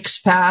Beagle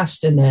mix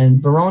passed, and then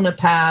Verona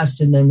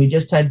passed, and then we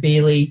just had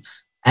Bailey.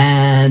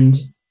 And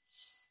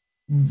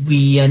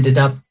we ended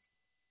up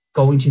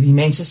going to the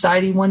Humane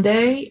Society one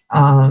day,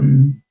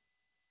 and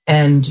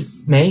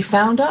May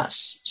found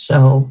us.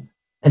 So,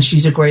 and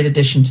she's a great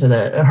addition to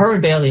her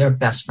and Bailey are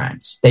best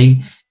friends.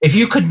 If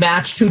you could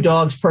match 2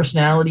 dogs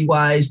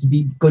personality-wise to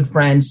be good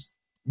friends,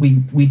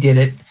 we did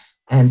it.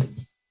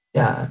 And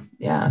yeah.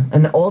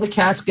 And all the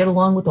cats get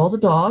along with all the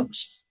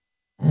dogs.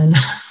 And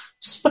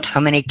how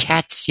many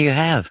cats do you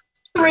have?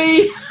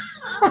 3.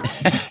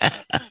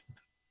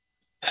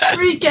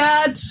 3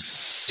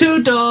 cats,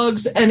 2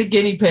 dogs, and a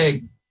guinea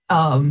pig.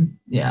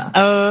 Yeah.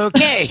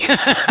 Okay.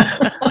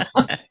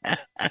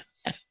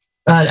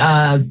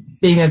 But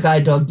being a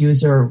guide dog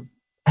user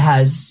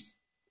has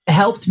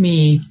helped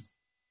me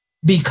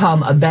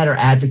become a better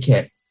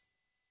advocate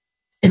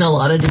in a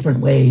lot of different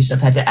ways.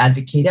 I've had to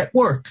advocate at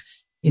work,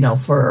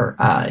 for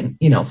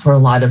a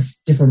lot of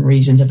different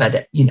reasons. I've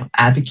had to,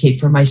 advocate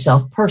for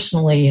myself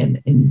personally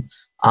and in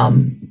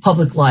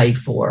public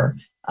life or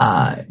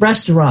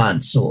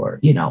restaurants or,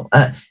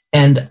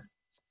 and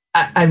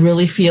I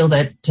really feel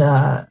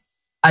that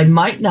I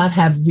might not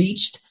have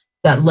reached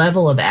that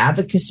level of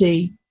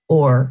advocacy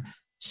or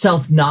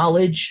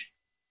self-knowledge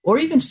or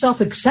even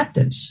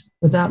self-acceptance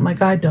without my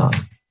guide dog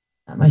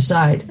at my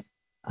side.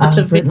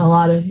 I've written a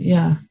lot of,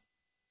 I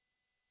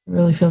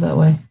really feel that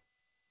way.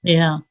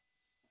 Yeah.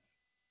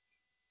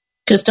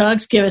 Because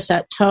dogs give us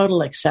that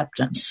total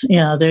acceptance.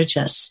 They're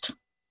just,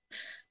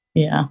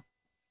 yeah.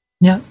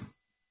 Yeah.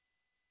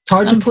 It's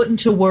hard to put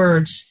into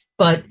words,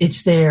 but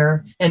it's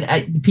there. And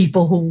the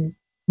people who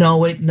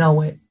know it,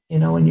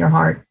 in your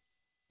heart,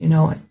 you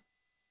know it.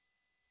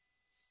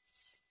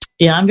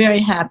 Yeah, I'm very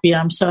happy.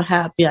 I'm so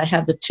happy. I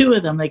have the 2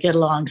 of them. They get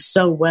along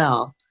so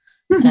well.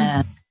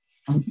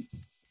 Mm-hmm.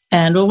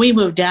 And when we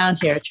moved down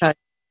here, Charlie,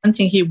 one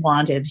thing he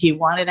wanted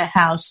a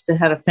house that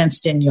had a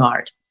fenced-in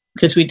yard,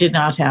 because we did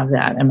not have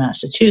that in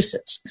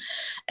Massachusetts.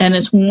 And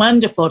it's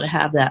wonderful to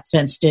have that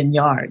fenced-in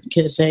yard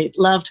because they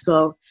love to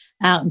go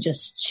out and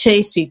just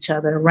chase each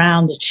other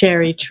around the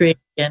cherry tree.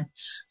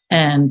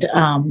 And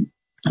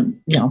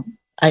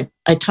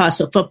I toss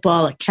a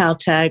football at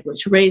Caltag,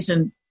 which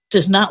Raisin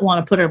does not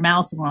want to put her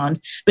mouth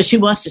on, but she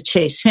wants to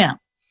chase him.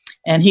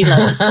 And he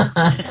loves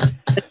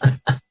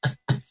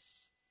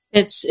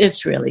it.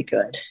 It's really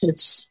good.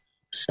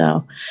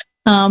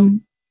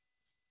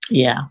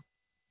 Yeah.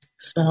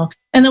 So,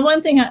 and the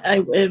one thing I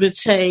would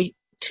say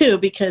too,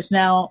 because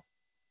now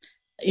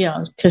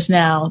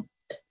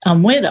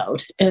I'm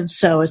widowed, and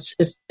so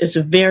it's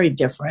very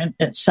different.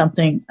 It's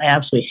something I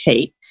absolutely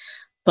hate,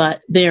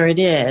 but there it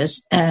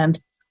is. And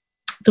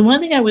the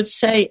one thing I would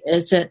say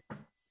is that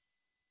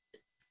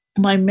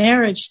my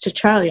marriage to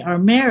Charlie, our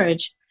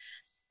marriage,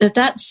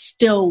 that's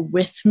still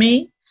with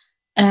me.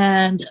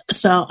 And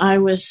so I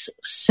was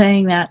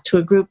saying that to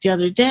a group the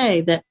other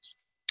day that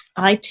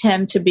I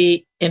tend to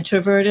be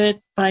introverted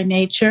by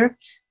nature,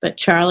 but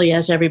Charlie,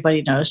 as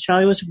everybody knows,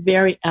 Charlie was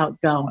very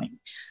outgoing.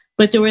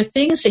 But there were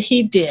things that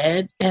he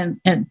did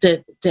and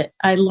that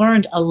I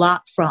learned a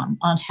lot from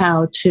on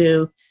how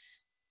to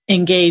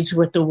engage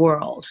with the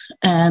world.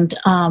 And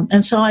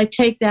so I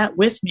take that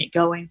with me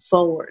going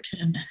forward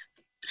and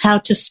how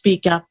to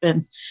speak up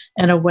in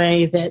a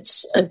way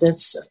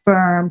that's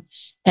firm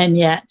and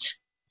yet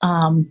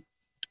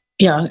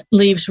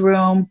leaves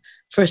room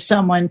for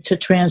someone to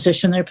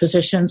transition their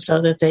position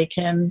so that they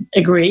can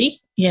agree,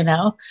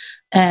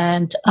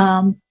 and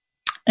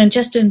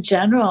just in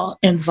general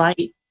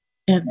invite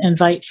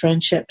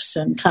friendships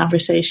and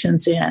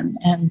conversations in.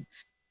 And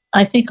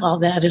I think all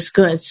that is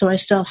good. So I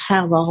still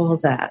have all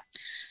of that.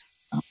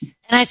 And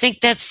I think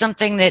that's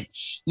something that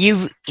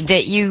you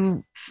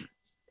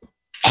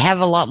have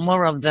a lot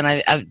more of than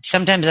I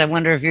sometimes I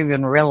wonder if you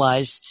even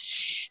realize,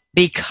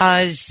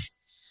 because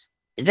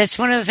that's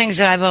one of the things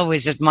that I've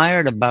always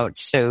admired about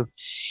Sue,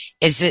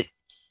 is that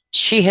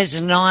she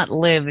has not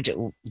lived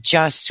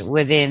just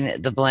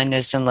within the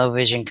blindness and low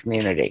vision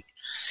community.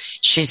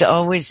 She's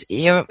always,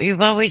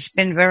 you've always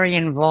been very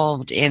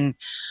involved in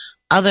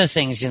other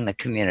things in the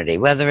community,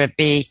 whether it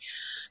be,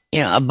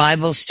 a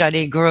Bible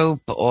study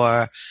group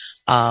or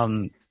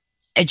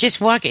just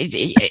walking.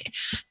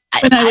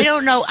 I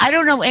don't know. I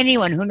don't know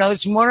anyone who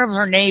knows more of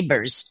her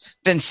neighbors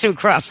than Sue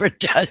Crawford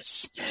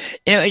does.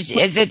 And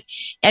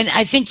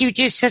I think you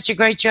do such a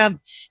great job.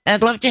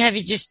 I'd love to have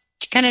you just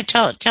kind of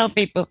tell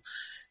people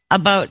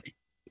about,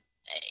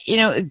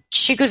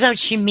 she goes out,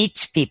 she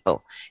meets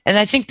people. And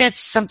I think that's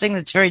something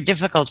that's very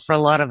difficult for a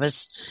lot of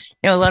us.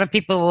 A lot of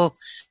people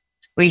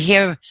we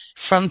hear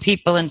from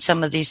people in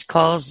some of these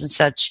calls and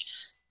such,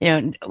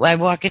 I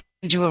walk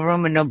into a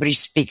room and nobody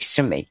speaks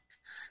to me,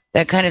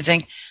 that kind of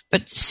thing.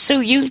 But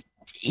Sue,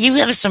 you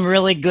have some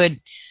really good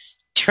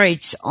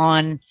traits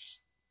on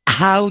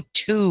how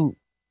to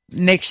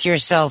mix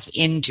yourself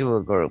into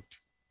a group.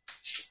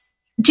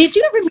 Did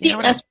you ever meet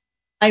Ethline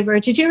Diver?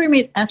 Did you ever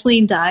meet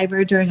Ethline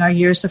Diver during our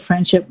years of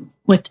friendship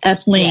with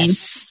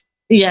Ethline?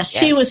 Yes,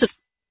 she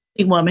was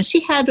a woman.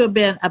 She had to have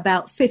been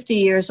about 50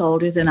 years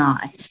older than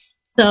I.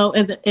 So,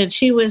 and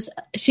she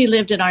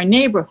lived in our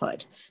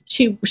neighborhood.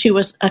 She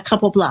was a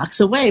couple blocks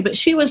away, but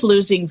she was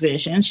losing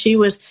vision. She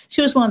was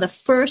one of the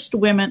first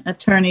women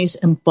attorneys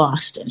in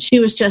Boston. She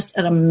was just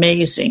an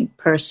amazing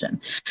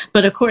person.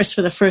 But of course,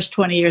 for the first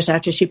 20 years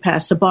after she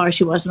passed the bar,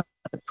 she wasn't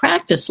allowed to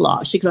practice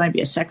law. She could only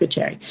be a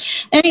secretary.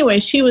 Anyway,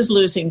 she was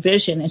losing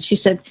vision, and she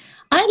said,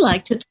 "I'd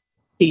like to talk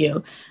to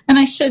you." And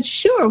I said,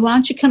 "Sure, why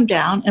don't you come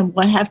down and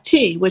we'll have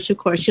tea?" Which, of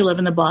course, you live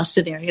in the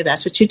Boston area.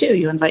 That's what you do.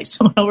 You invite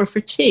someone over for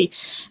tea.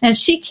 And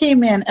she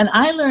came in, and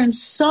I learned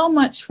so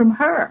much from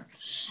her.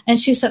 And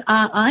she said,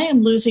 I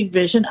am losing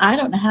vision. I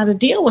don't know how to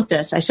deal with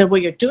this. I said,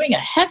 "Well, you're doing a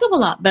heck of a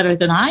lot better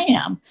than I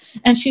am."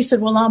 And she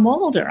said, "Well, I'm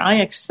older. I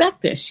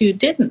expect this. You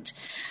didn't."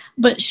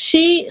 But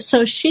she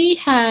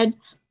had,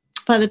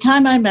 by the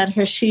time I met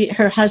her,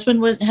 her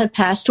husband had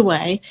passed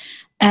away,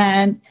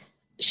 and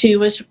she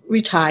was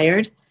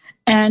retired,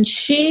 and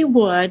she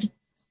would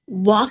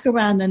walk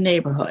around the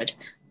neighborhood.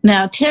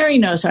 Now, Terry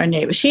knows our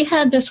neighbor. She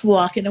had this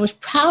walk, and it was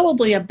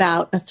probably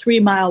about a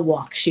 3-mile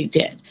walk she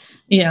did.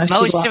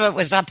 Most of it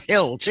was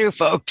uphill too,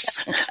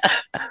 folks.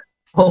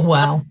 Oh,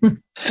 wow.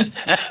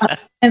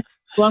 And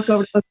walk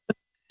over,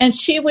 and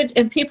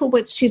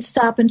she'd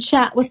stop and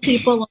chat with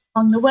people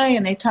along the way,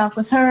 and they talk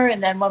with her.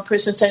 And then one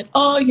person said,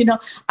 "Oh,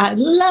 I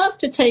love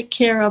to take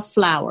care of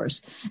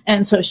flowers."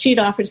 And so she'd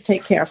offer to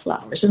take care of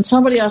flowers. And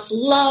somebody else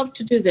loved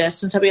to do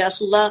this, and somebody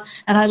else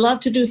and I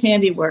love to do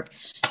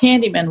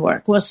handyman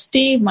work. Well,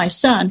 Steve, my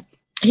son,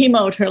 he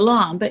mowed her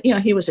lawn, but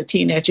he was a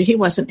teenager. He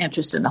wasn't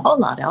interested in a whole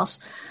lot else.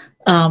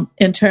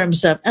 In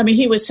terms of,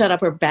 he would set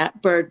up her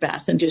bird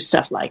bath and do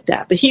stuff like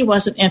that, but he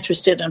wasn't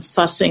interested in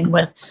fussing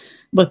with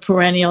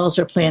perennials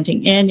or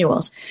planting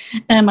annuals.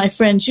 And my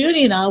friend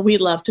Judy and I, we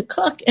love to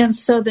cook. And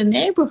so the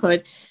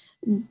neighborhood,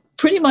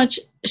 pretty much,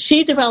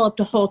 she developed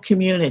a whole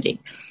community.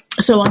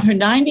 So on her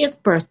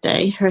 90th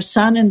birthday, her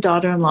son and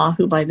daughter-in-law,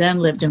 who by then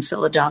lived in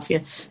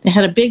Philadelphia, they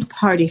had a big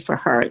party for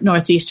her at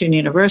Northeastern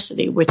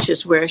University, which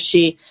is where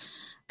the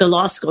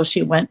law school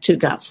she went to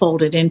got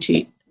folded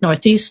into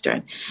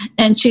Northeastern.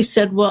 And she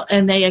said,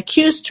 and they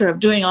accused her of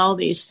doing all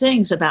these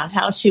things about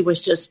how she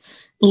was just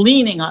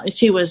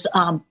she was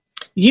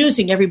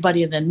using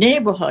everybody in the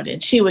neighborhood,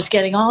 and she was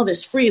getting all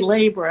this free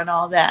labor and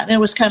all that. And it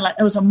was kind of like,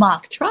 it was a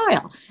mock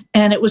trial,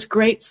 and it was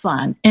great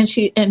fun. And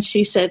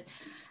she said,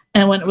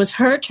 and when it was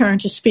her turn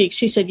to speak,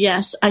 she said,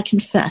 "Yes, I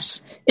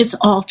confess, it's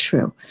all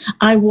true.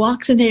 I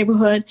walk the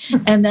neighborhood,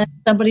 and then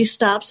somebody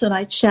stops and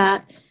I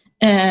chat,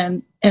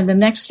 and the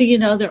next thing you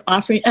know, they're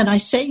offering, and I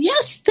say,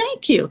 'Yes,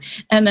 thank you.'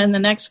 And then the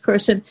next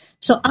person."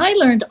 So I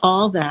learned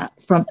all that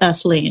from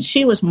Ethline.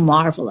 She was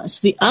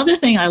marvelous. The other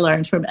thing I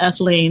learned from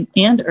Ethline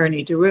and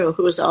Ernie DeRue,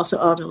 who was also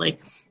elderly,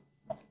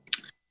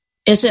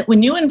 is that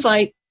when you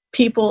invite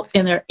people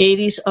in their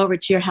 80s over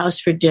to your house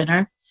for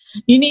dinner,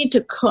 you need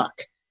to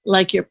cook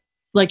like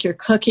you're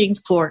cooking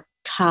for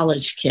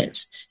college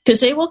kids, because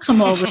they will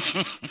come over.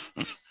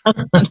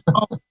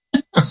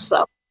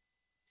 So.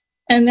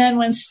 And then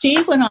when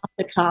Steve went off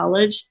to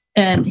college,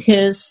 and he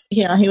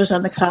was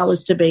on the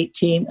college debate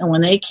team, and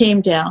when they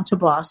came down to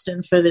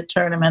Boston for the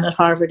tournament at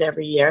Harvard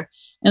every year,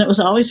 and it was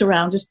always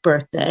around his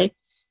birthday,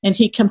 and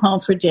he'd come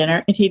home for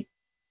dinner, and he'd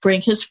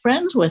bring his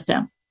friends with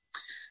him.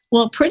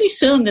 Well, pretty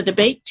soon the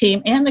debate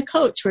team and the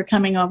coach were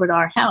coming over to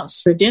our house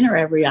for dinner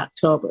every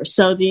October.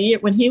 So the year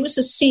when he was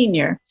a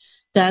senior,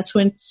 that's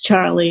when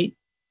Charlie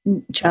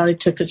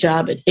took the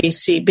job at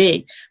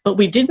ACB. But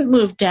we didn't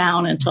move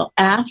down until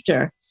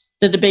after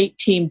the debate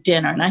team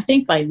dinner. And I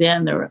think by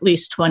then there were at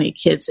least 20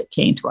 kids that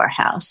came to our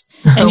house.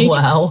 And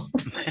wow.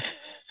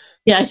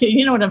 Yeah,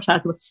 you know what I'm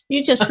talking about.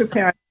 You just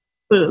prepare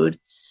food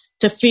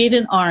to feed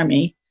an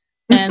army,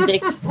 and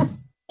they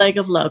leg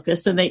of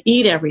locusts, and they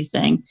eat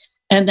everything,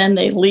 and then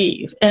they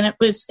leave. And it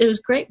was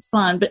great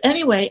fun. But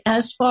anyway,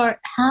 as far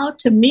how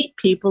to meet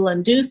people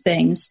and do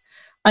things,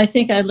 I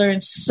think I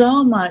learned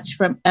so much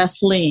from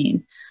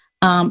Ethline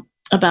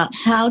about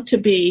how to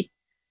be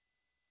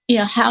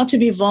how to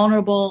be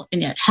vulnerable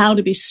and yet how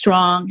to be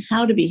strong,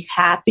 how to be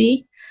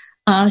happy.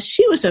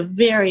 She had a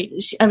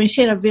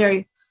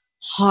very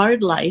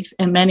hard life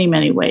in many,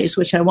 many ways,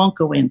 which I won't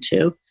go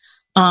into.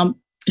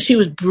 She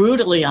was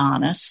brutally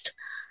honest,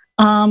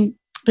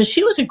 but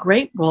she was a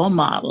great role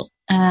model.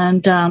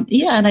 And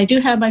and I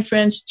do have my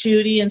friends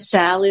Judy and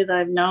Sally that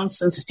I've known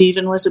since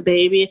Stephen was a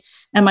baby,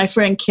 and my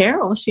friend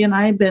Carol. She and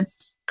I have been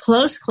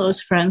close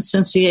friends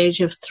since the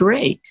age of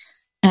 3,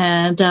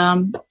 and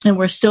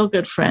we're still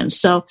good friends.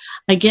 So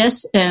I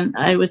guess, and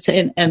I would say,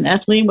 and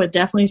Ethelene would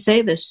definitely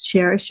say this: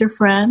 cherish your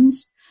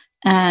friends,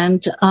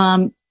 and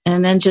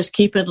then just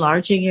keep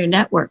enlarging your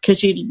network,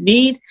 because you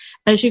need,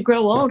 as you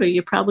grow older,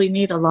 you probably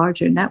need a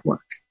larger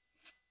network.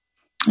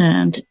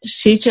 And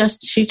she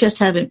just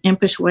had an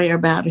impish way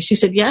about her. She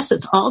said, yes,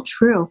 it's all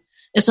true.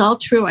 It's all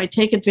true. I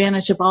take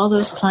advantage of all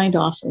those kind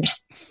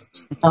offers.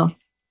 So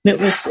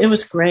it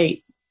was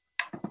great.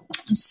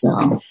 So,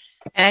 and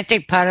I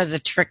think part of the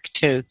trick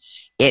to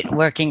it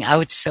working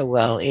out so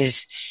well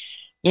is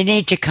you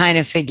need to kind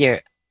of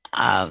figure,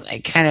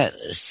 kind of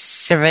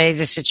survey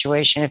the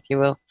situation, if you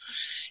will.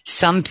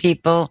 Some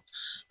people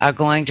are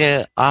going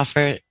to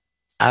offer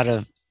out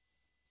of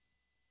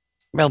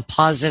real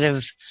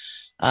positive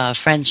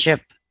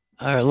friendship,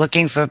 or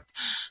looking for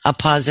a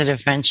positive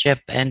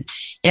friendship. And,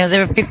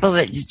 there are people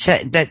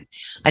that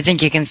I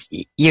think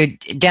you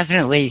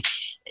definitely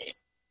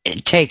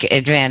take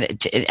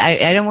advantage.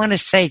 I don't want to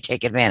say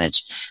take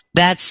advantage.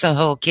 That's the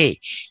whole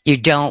key. You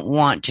don't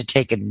want to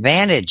take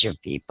advantage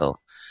of people.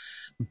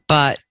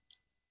 But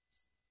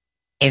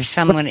if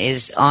someone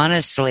is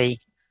honestly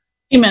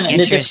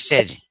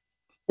interested,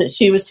 that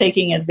she was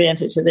taking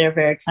advantage of their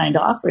very kind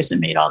offers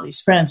and made all these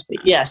friends.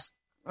 But yes,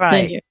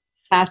 right. You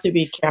have to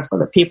be careful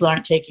that people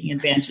aren't taking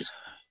advantage.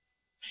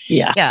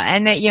 Yeah. Yeah.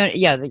 And that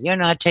you're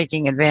not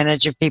taking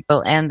advantage of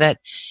people, and that,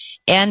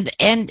 and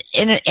in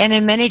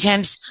many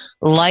times,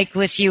 like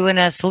with you and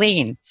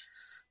Ethelene,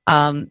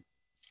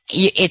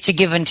 it's a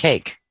give and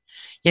take.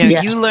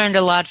 Yes. You learned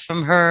a lot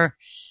from her.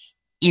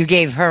 You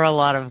gave her a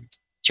lot of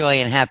joy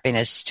and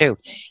happiness too.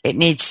 It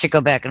needs to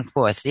go back and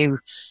forth. And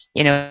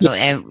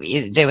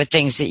there were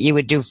things that you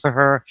would do for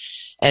her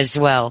as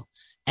well.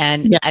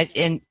 And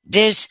and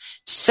there's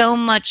so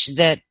much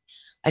that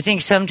I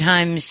think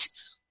sometimes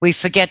we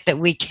forget that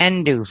we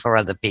can do for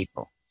other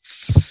people.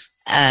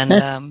 And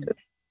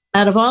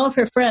out of all of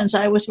her friends,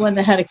 I was one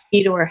that had a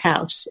key to her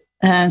house,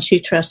 and she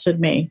trusted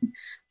me.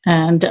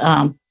 And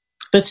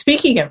but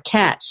speaking of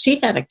cats, she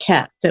had a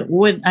cat that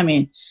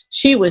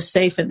she was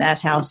safe in that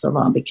house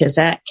alone, because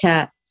that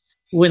cat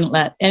wouldn't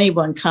let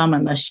anyone come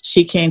unless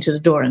she came to the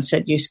door and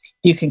said,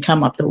 you can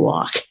come up the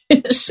walk.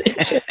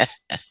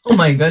 Oh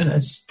my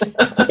goodness.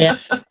 Yeah.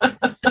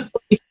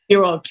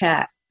 8-year-old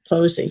cat,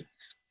 Posey.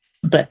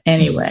 But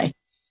anyway.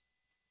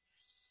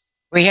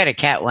 We had a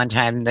cat one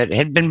time that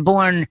had been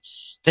born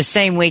the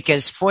same week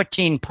as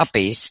 14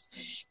 puppies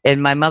in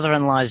my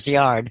mother-in-law's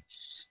yard,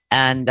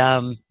 and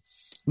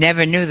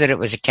never knew that it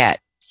was a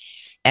cat.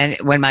 And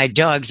when my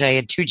dogs, I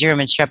had 2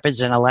 German Shepherds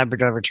and a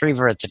Labrador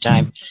Retriever at the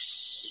time,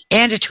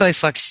 and a toy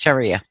fox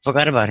terrier.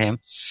 Forgot about him.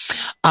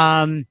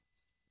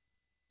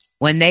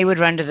 When they would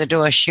run to the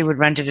door, she would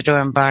run to the door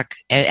and bark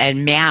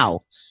and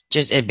meow,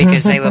 just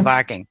because they were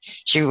barking.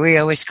 We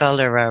always called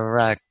her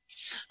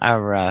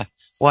our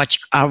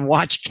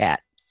watch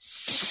cat.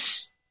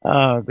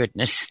 Oh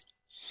goodness,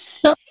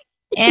 so,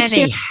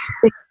 Annie.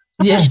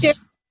 Yes.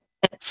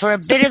 For a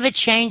bit of a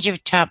change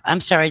of topic.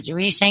 I'm sorry. Were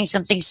you saying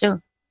something, Sue? I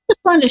just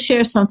wanted to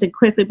share something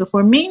quickly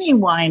before. Mimi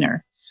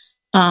Weiner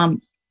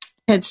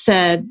had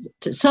said,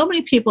 so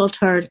many people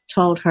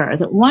told her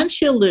that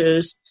once you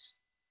lose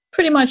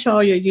pretty much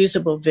all your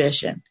usable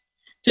vision,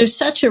 there's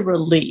such a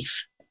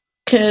relief,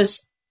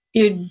 because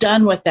you're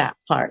done with that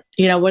part.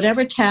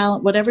 Whatever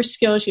talent, whatever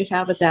skills you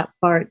have at that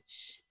part,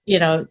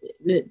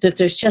 that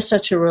there's just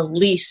such a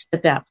release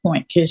at that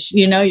point, because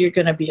you're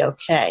going to be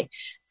okay.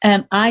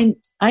 And I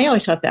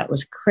always thought that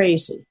was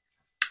crazy.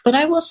 But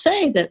I will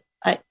say that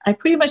I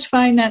pretty much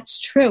find that's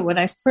true. When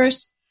I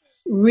first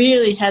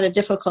really had a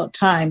difficult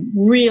time,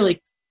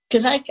 really,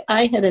 because I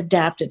had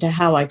adapted to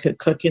how I could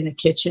cook in the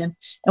kitchen.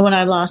 And when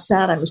I lost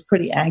that, I was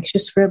pretty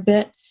anxious for a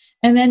bit.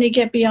 And then you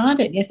get beyond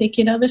it and you think,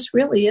 this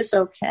really is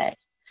okay.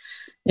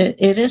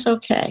 It is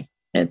okay.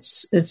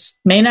 It's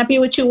may not be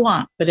what you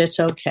want, but it's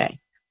okay.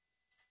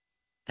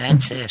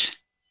 That's it.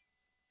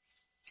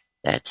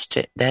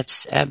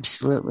 That's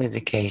absolutely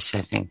the case,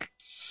 I think.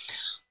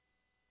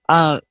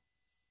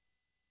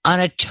 On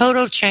a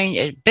total change,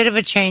 a bit of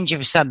a change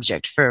of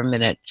subject for a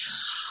minute.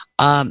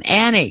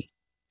 Annie.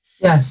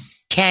 Yes.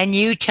 Can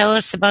you tell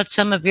us about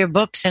some of your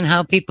books and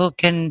how people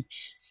can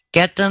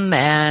get them,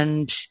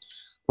 and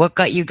what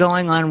got you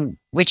going on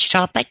which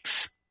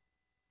topics?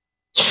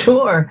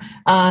 Sure.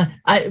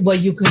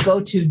 You can go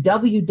to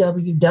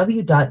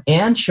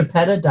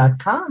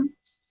www.annchiappetta.com,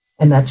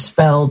 and that's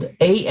spelled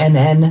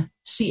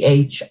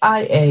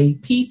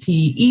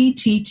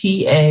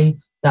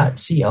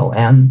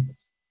ANNCHIAPPETTA.com.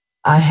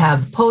 I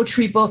have a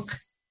poetry book,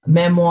 a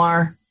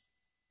memoir,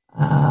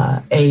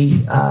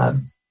 a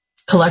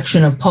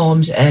collection of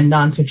poems and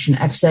nonfiction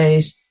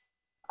essays,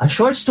 a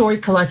short story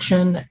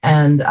collection,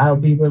 and I'll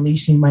be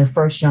releasing my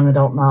first young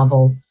adult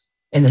novel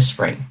in the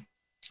spring.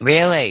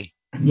 Really?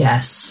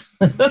 Yes.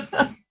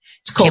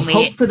 It's called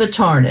Hope for the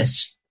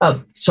Tarnished.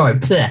 Oh, sorry.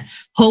 Bleh.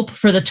 Hope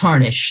for the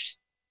Tarnished.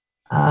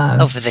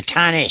 For the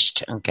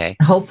Tarnished. Okay.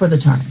 Hope for the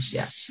Tarnished,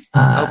 yes.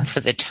 Hope for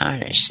the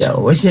Tarnished.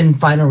 So it's in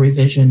final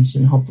revisions,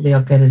 and hopefully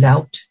I'll get it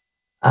out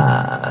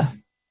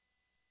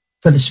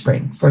for a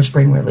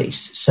spring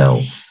release.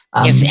 So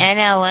if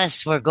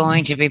NLS were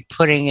going to be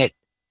putting it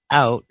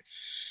out,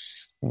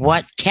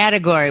 what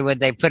category would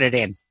they put it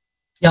in?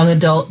 Young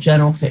adult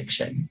general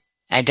fiction.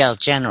 Adult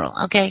general.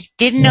 Okay.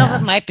 Didn't know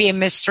it might be a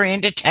mystery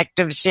and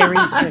detective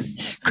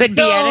series. Could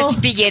be at its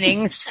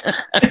beginnings.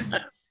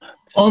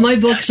 All my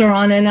books are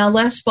on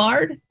NLS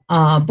Bard,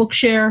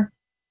 Bookshare,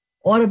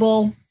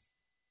 Audible,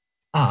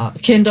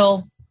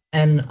 Kindle,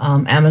 and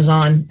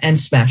Amazon and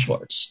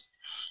Smashwords.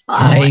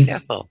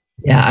 Wonderful.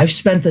 Yeah, I've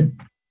spent the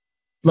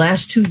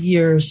last 2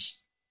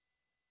 years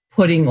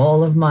putting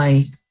all of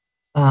my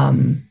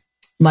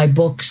my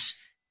books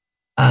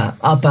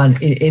up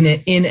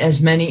in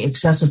as many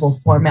accessible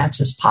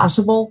formats as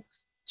possible,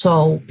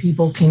 so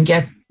people can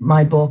get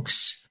my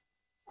books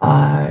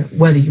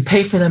whether you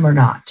pay for them or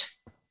not.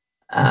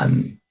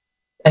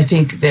 I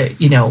think that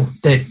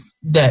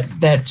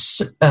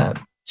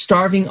that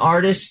starving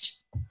artist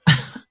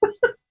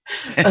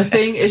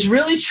thing is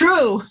really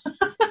true.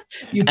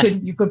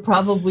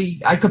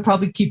 I could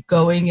probably keep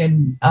going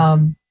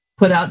and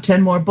put out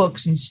 10 more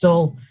books and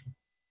still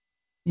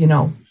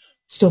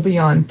be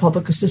on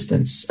public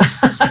assistance.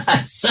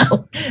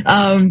 So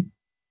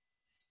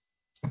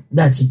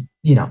that's,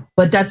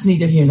 but that's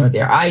neither here nor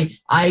there. I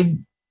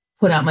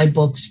put out my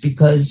books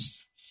because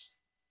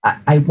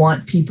I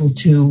want people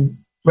to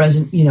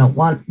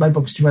want my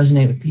books to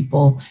resonate with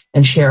people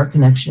and share a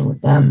connection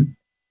with them.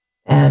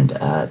 And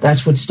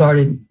that's what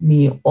started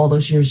me all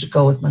those years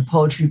ago with my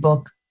poetry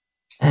book.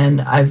 And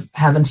I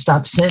haven't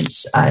stopped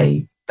since.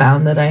 I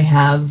found that I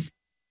have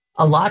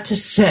a lot to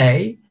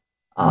say.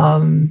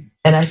 And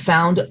I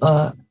found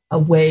a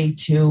way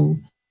to,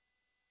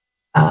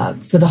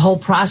 for the whole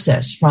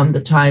process, from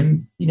the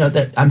time,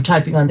 that I'm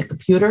typing on the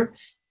computer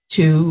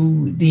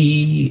to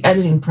the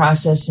editing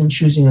process and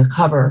choosing a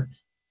cover.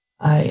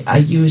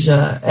 I use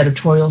a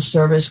editorial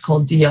service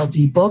called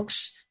DLD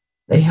Books.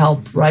 They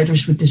help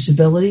writers with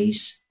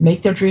disabilities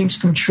make their dreams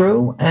come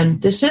true.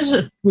 And this is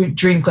a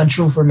dream come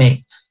true for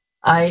me.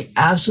 I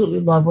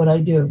absolutely love what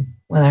I do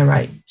when I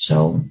write.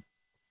 So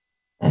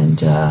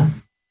that's,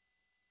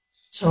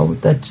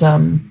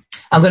 I'm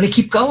going to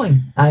keep going.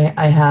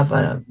 I have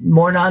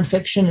more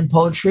nonfiction and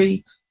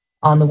poetry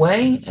on the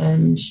way,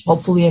 and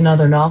hopefully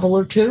another novel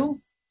or two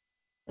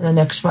in the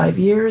next 5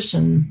 years.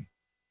 And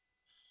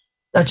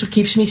that's what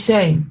keeps me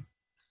sane.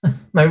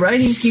 My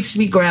writing keeps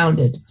me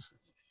grounded.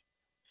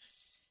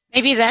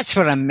 Maybe that's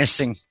what I'm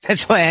missing.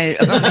 That's why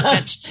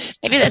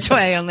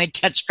I only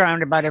touch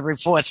ground about every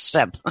fourth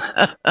step.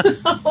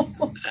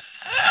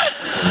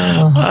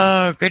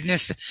 Oh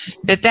goodness.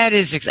 I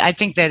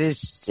think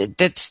it's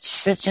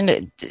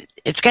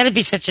got to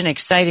be such an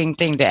exciting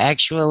thing to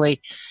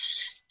actually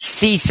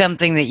see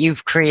something that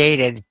you've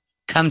created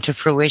come to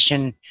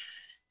fruition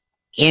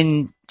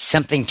in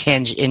something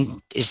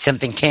tangible,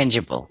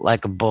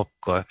 like a book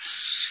or,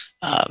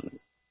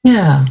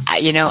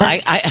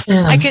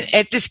 I can,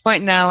 at this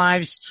point in our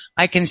lives,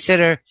 I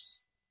consider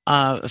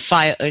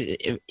files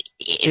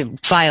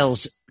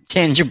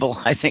tangible.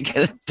 I think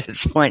at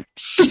this point,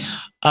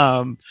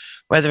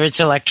 whether it's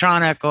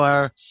electronic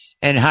or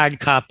in hard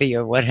copy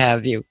or what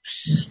have you.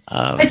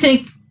 I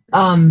think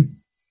the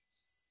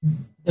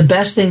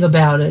best thing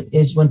about it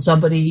is when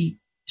somebody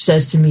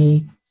says to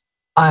me,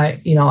 I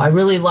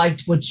really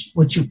liked what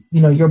you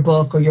your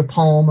book or your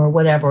poem or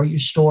whatever, or your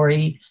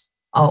story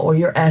or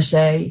your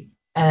essay,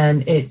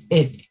 and it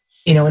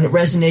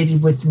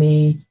resonated with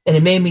me, and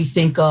it made me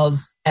think of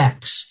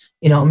X.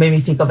 It made me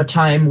think of a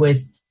time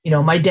with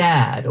my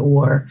dad,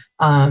 or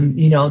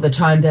the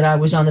time that I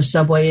was on the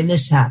subway and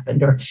this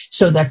happened, or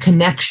so that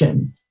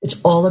connection.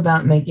 It's all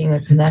about making a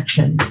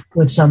connection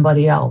with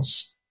somebody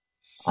else,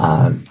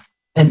 and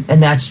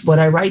that's what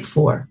I write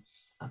for.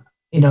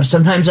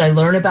 Sometimes I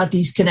learn about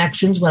these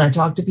connections when I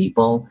talk to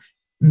people.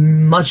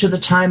 Much of the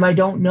time, I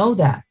don't know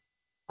that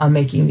I'm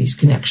making these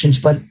connections,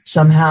 but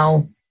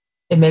somehow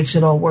it makes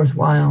it all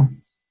worthwhile.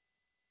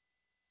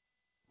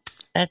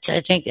 I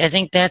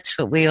think that's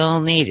what we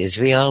all need. Is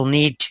we all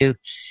need to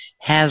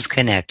have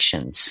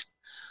connections.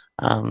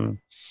 I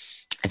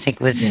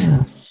think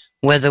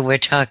whether we're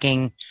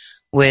talking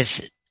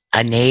with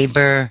a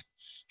neighbor,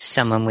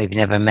 someone we've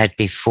never met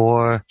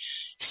before,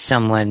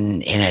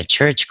 someone in a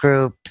church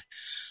group,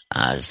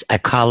 a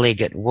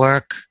colleague at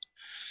work.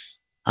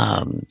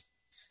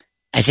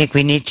 I think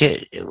we need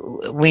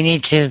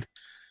to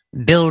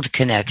build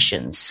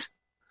connections.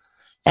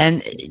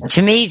 And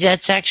to me,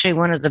 that's actually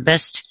one of the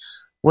best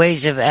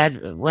methods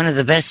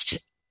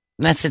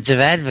of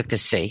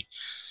advocacy,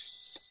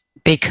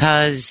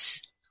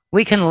 because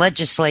we can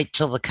legislate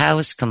till the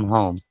cows come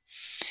home.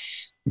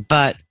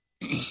 But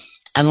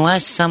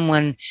unless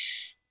someone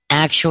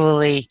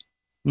actually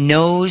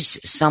knows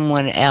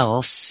someone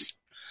else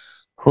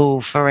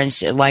who, for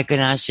instance, like in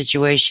our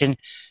situation,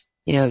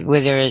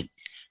 where there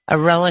are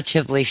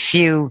relatively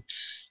few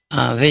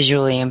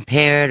visually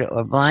impaired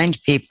or blind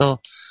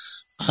people.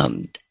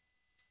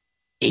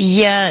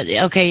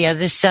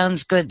 This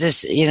sounds good.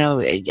 This, you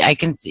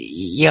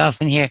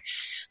often hear,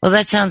 well,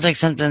 that sounds like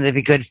something that'd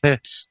be good for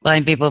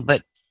blind people,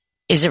 but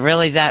is it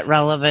really that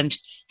relevant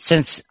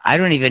since I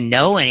don't even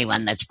know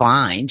anyone that's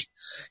blind?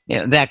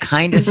 That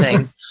kind of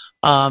thing.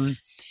 I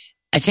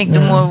think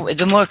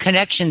the more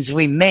connections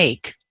we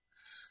make,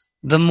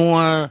 the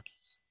more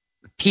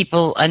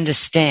people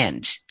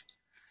understand.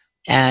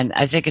 And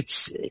I think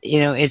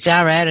it's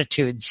our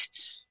attitudes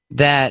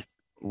that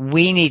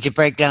we need to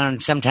break down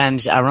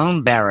sometimes our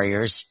own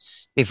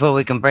barriers before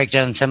we can break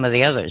down some of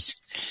the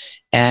others.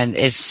 And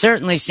it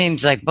certainly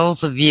seems like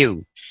both of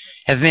you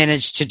have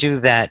managed to do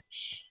that,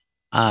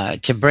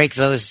 to break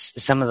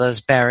some of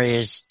those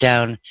barriers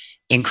down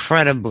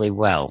incredibly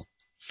well.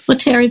 Well,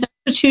 Terry, that's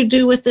what you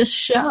do with this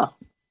show.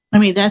 I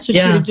mean, that's what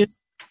you do.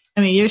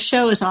 I mean, your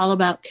show is all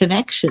about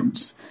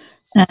connections.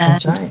 And,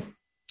 that's right.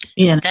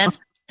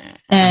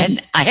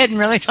 And I hadn't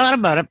really thought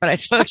about it, but I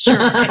suppose you're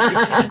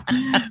right.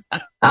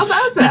 How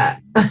about that?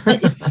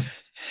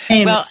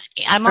 Well,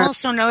 I'm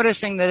also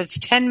noticing that it's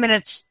 10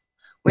 minutes.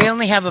 We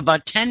only have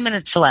about 10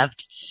 minutes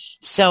left.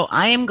 So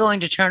I am going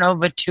to turn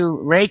over to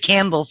Ray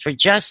Campbell for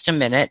just a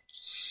minute.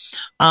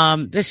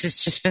 This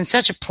has just been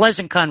such a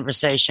pleasant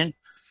conversation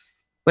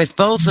with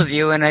both of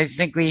you, and I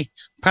think we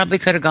probably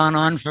could have gone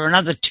on for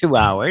another 2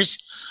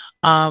 hours.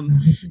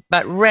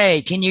 But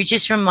Ray, can you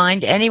just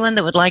remind anyone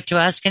that would like to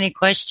ask any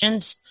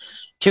questions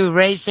to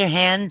raise their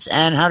hands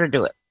and how to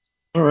do it?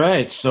 All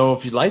right. So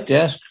if you'd like to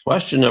ask a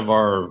question of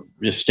our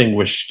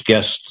distinguished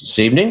guest this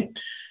evening,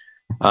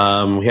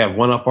 we have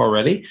one up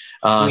already.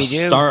 We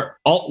do. Start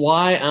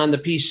Alt-Y on the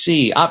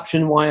PC,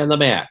 Option-Y on the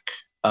Mac,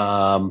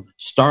 *9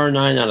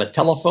 on a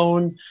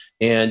telephone.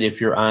 And if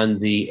you're on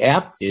the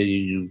app,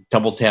 you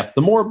double tap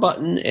the More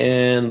button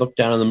and look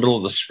down in the middle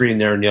of the screen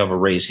there, and you have a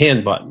raise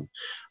hand button.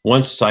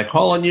 Once I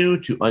call on you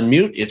to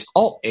unmute, it's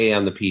Alt-A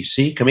on the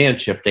PC,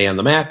 Command-Shift-A on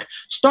the Mac,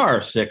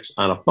 *6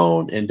 on a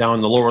phone, and down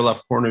in the lower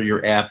left corner of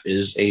your app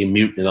is a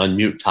mute and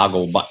unmute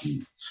toggle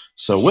button.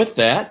 So with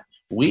that,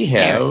 we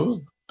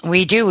have...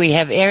 We do. We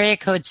have area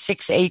code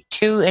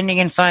 682 ending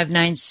in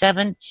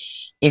 597.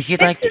 If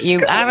you'd like to...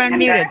 You are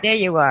unmuted. There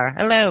you are.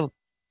 Hello.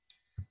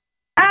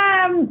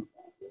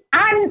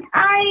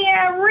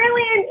 I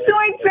really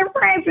enjoyed the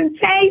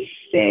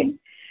presentation.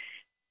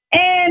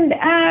 And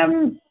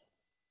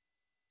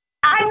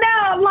I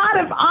know a lot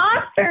of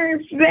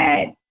authors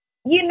that,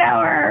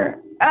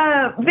 are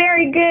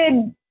very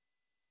good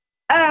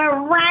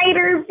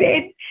writers.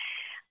 And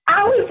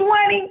I was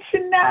wanting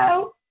to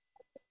know,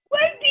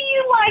 what do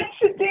you like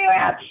to do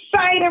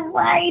outside of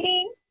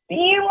writing? Do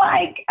you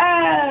like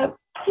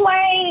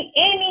play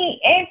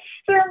any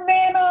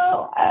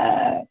instrumental?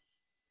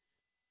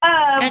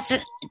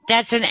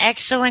 That's an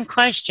excellent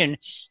question,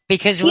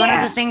 because one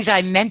of the things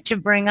I meant to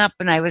bring up,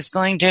 and I was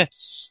going to,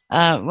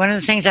 one of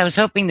the things I was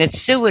hoping that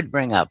Sue would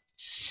bring up,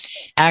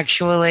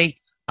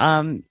 actually,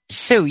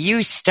 Sue,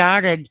 you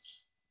started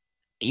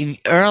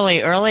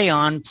early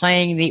on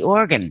playing the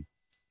organ.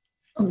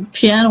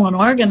 Piano and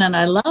organ, and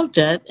I loved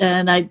it.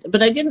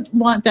 But I didn't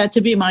want that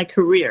to be my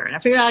career. And I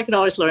figured I could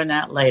always learn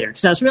that later,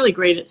 because I was really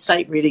great at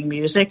sight reading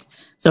music.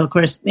 So, of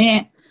course,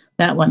 that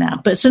went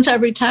out. But since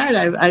I've retired,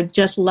 I've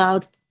just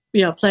allowed,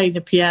 playing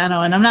the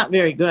piano. And I'm not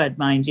very good,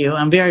 mind you.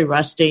 I'm very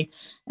rusty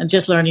and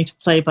just learning to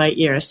play by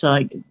ear. So,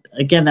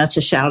 again, that's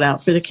a shout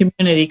out for the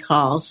community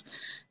calls.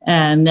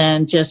 And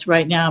then just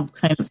right now, I'm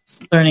kind of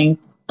learning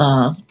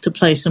to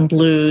play some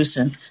blues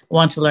and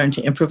want to learn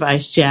to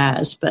improvise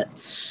jazz. But,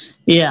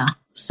 yeah.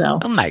 So.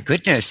 Oh, my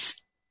goodness.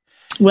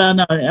 Well,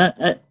 no,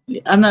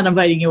 I'm not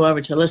inviting you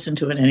over to listen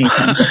to it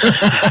anytime soon.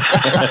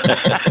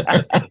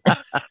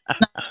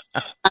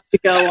 Not to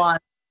go on,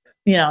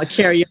 a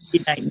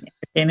karaoke night and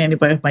entertain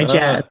anybody with my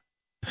jazz.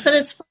 But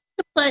it's fun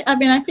to play. I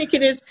mean, I think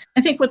it is.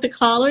 I think what the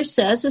caller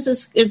says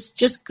is it's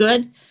just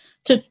good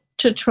to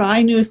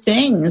try new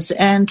things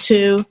and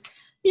to,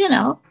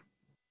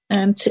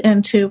 and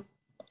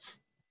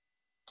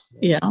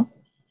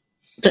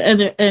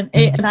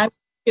I.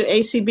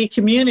 ACB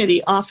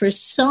community offers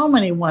so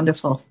many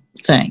wonderful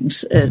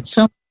things,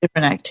 so many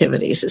different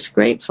activities. It's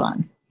great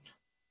fun.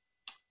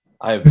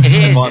 I've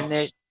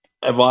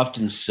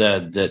often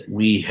said that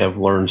we have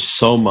learned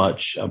so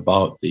much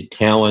about the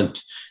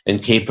talent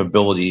and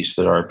capabilities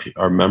that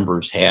our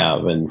members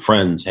have and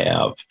friends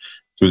have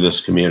through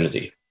this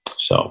community.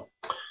 So,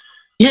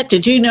 yeah.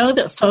 Did you know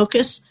that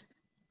focus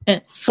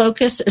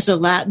is a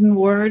Latin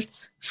word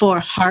for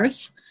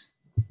hearth?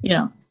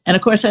 And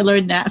of course, I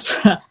learned that.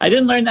 I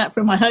didn't learn that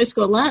from my high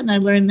school Latin. I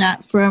learned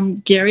that from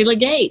Gary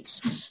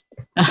Legates.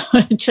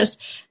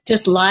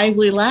 just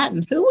lively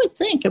Latin. Who would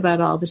think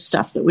about all the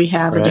stuff that we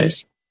have?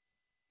 Right.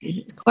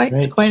 It's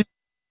quite.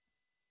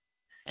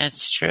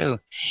 That's true.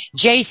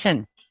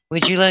 Jason,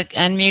 would you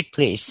unmute,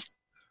 please?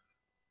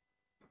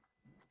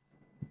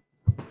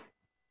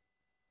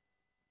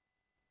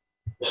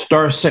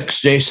 Star 6,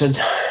 Jason.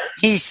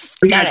 He's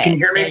Yeah, got can it.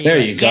 you hear me? There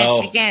you go.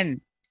 Yes, we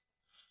can.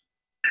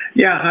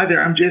 Yeah, hi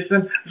there. I'm Jason. I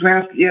was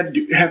going to ask,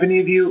 have any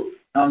of you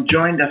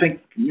joined? I think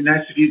it'd be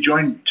nice if you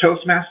joined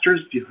Toastmasters.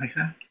 Do you like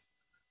that?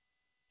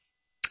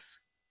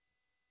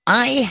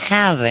 I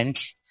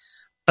haven't,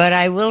 but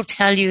I will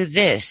tell you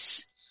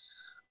this.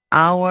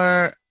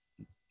 One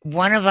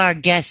of our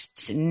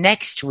guests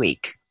next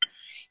week,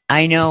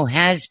 I know,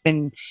 has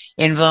been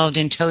involved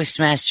in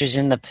Toastmasters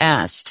in the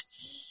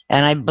past,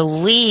 and I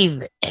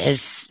believe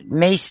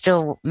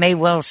may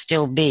well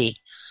still be.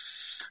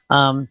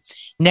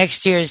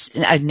 Next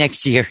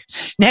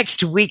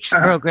week's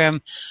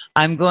program,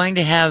 I'm going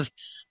to have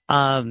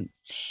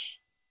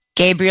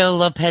Gabriel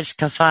Lopez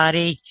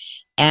Cafati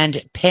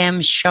and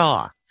Pam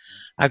Shaw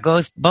are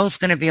both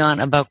going to be on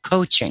about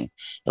coaching,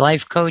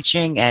 life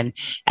coaching and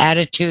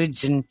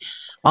attitudes and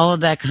all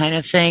of that kind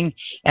of thing.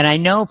 And I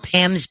know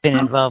Pam's been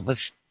involved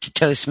with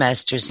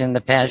Toastmasters in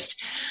the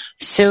past.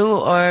 Sue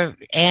or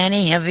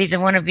Annie, have either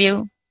one of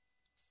you?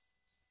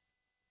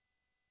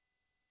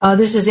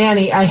 This is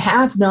Annie. I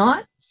have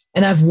not,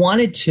 and I've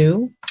wanted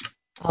to.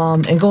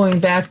 And going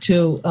back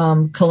to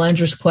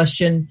Calendra's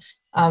question,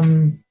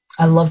 I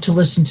love to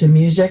listen to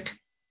music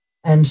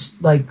and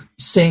like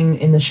sing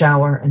in the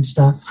shower and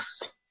stuff.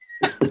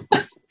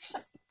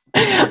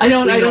 I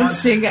don't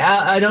sing.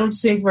 I don't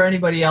sing for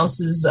anybody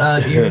else's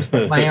ears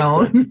but my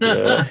own.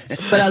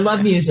 But I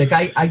love music.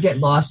 I get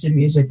lost in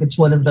music. It's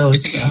one of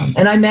those.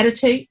 And I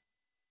meditate.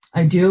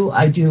 I do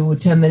a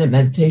 10-minute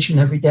meditation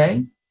every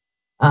day.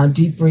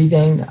 Deep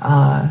breathing.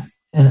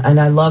 And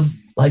I love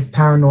like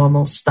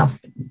paranormal stuff.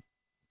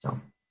 So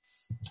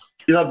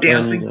You love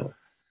dancing?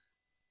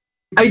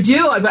 I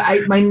do.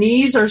 My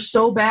knees are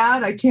so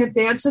bad I can't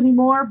dance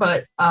anymore.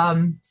 But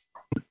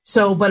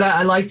but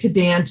I like to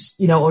dance,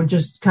 or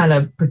just kind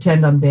of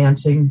pretend I'm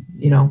dancing,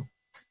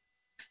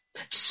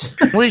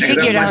 We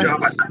figured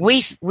out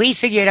we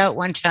figued out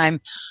one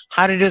time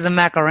how to do the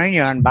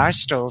Macarena on bar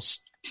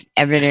stools. See,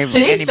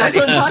 that's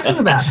what I'm talking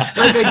about.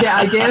 Like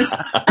I dance,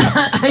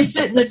 I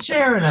sit in the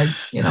chair and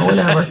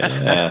whatever.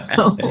 Yeah,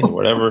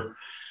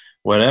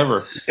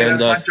 whatever. Yeah, And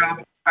that's my job.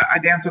 I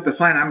dance with the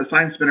sign. I'm a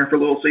sign spinner for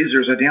Little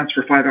Caesars. I dance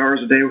for 5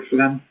 hours a day for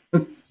them.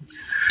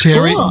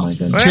 Terry, Oh,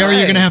 Terry,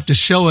 you're going to have to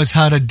show us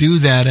how to do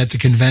that at the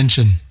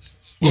convention.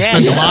 We'll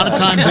spend a lot of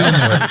time doing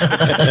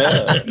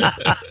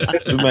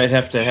that. we might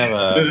have to have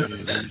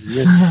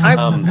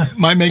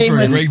Might make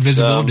for great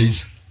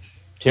visibilities.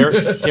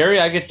 Terry,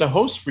 I get to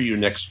host for you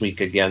next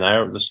week again.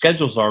 The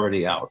schedule's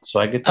already out,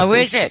 so I get to host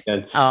is it?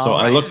 again. Oh, so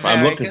I'm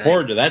looking good.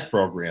 forward to that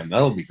program.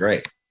 That'll be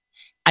great.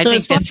 I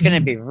think that's going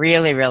to be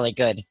really, really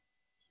good.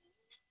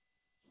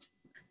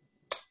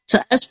 So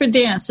as for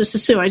dance, this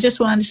is Sue. I just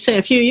wanted to say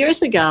a few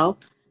years ago,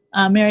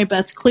 Mary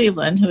Beth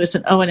Cleveland, who is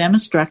an O&M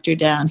instructor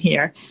down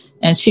here,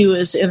 and she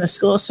was in the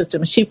school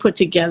system, she put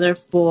together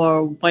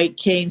for White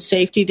Cane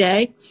Safety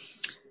Day,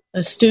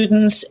 the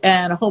students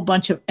and a whole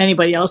bunch of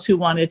anybody else who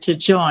wanted to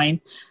join.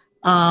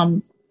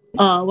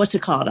 What's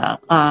it called?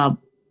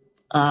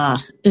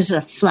 Is it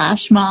a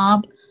flash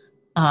mob?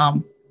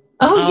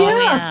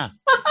 yeah.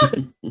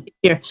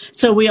 Here.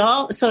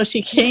 So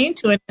she came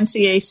to an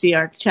NCAC,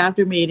 our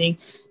chapter meeting,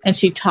 and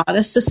she taught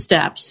us the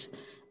steps.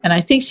 And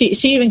I think she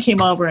even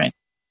came over and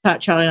taught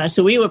Charlie and I.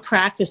 So we would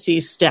practice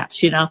these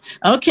steps,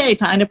 Okay,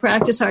 time to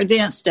practice our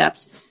dance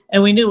steps.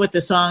 And we knew what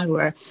the songs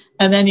were.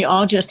 And then you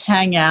all just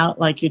hang out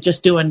like you're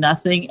just doing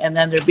nothing. And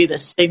then there'd be the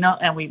signal.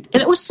 And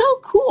it was so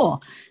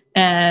cool.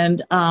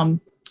 And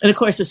of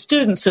course, the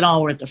students and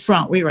all were at the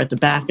front. We were at the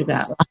back of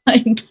that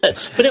line.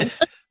 But it was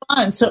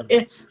fun. So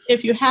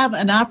if you have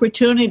an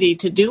opportunity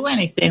to do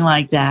anything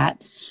like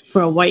that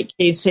for a White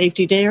Cane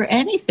Safety Day or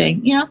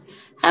anything,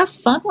 have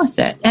fun with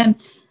it.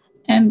 And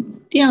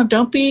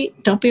don't be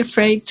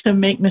afraid to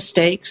make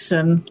mistakes.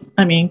 And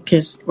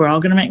because we're all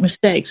going to make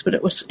mistakes, but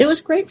it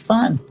was great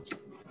fun.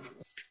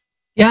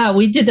 Yeah,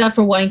 we did that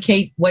for White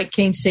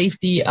Cane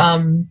Safety.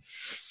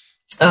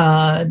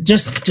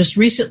 Just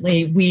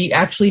recently, we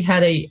actually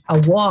had a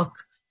walk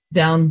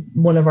down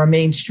one of our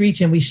main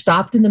streets, and we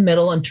stopped in the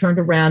middle and turned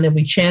around and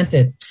we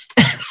chanted.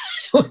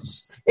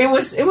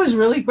 It was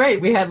really great.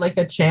 We had like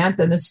a chant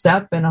and a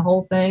step and a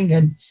whole thing,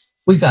 and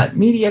we got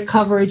media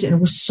coverage, and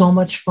it was so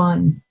much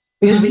fun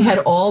because we had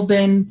all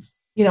been,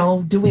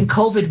 doing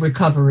COVID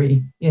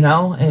recovery,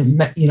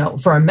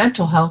 and for our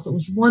mental health, it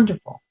was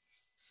wonderful.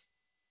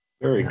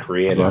 Very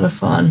creative. A lot of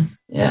fun.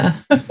 Yeah.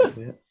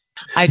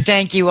 I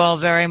thank you all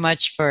very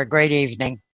much for a great evening.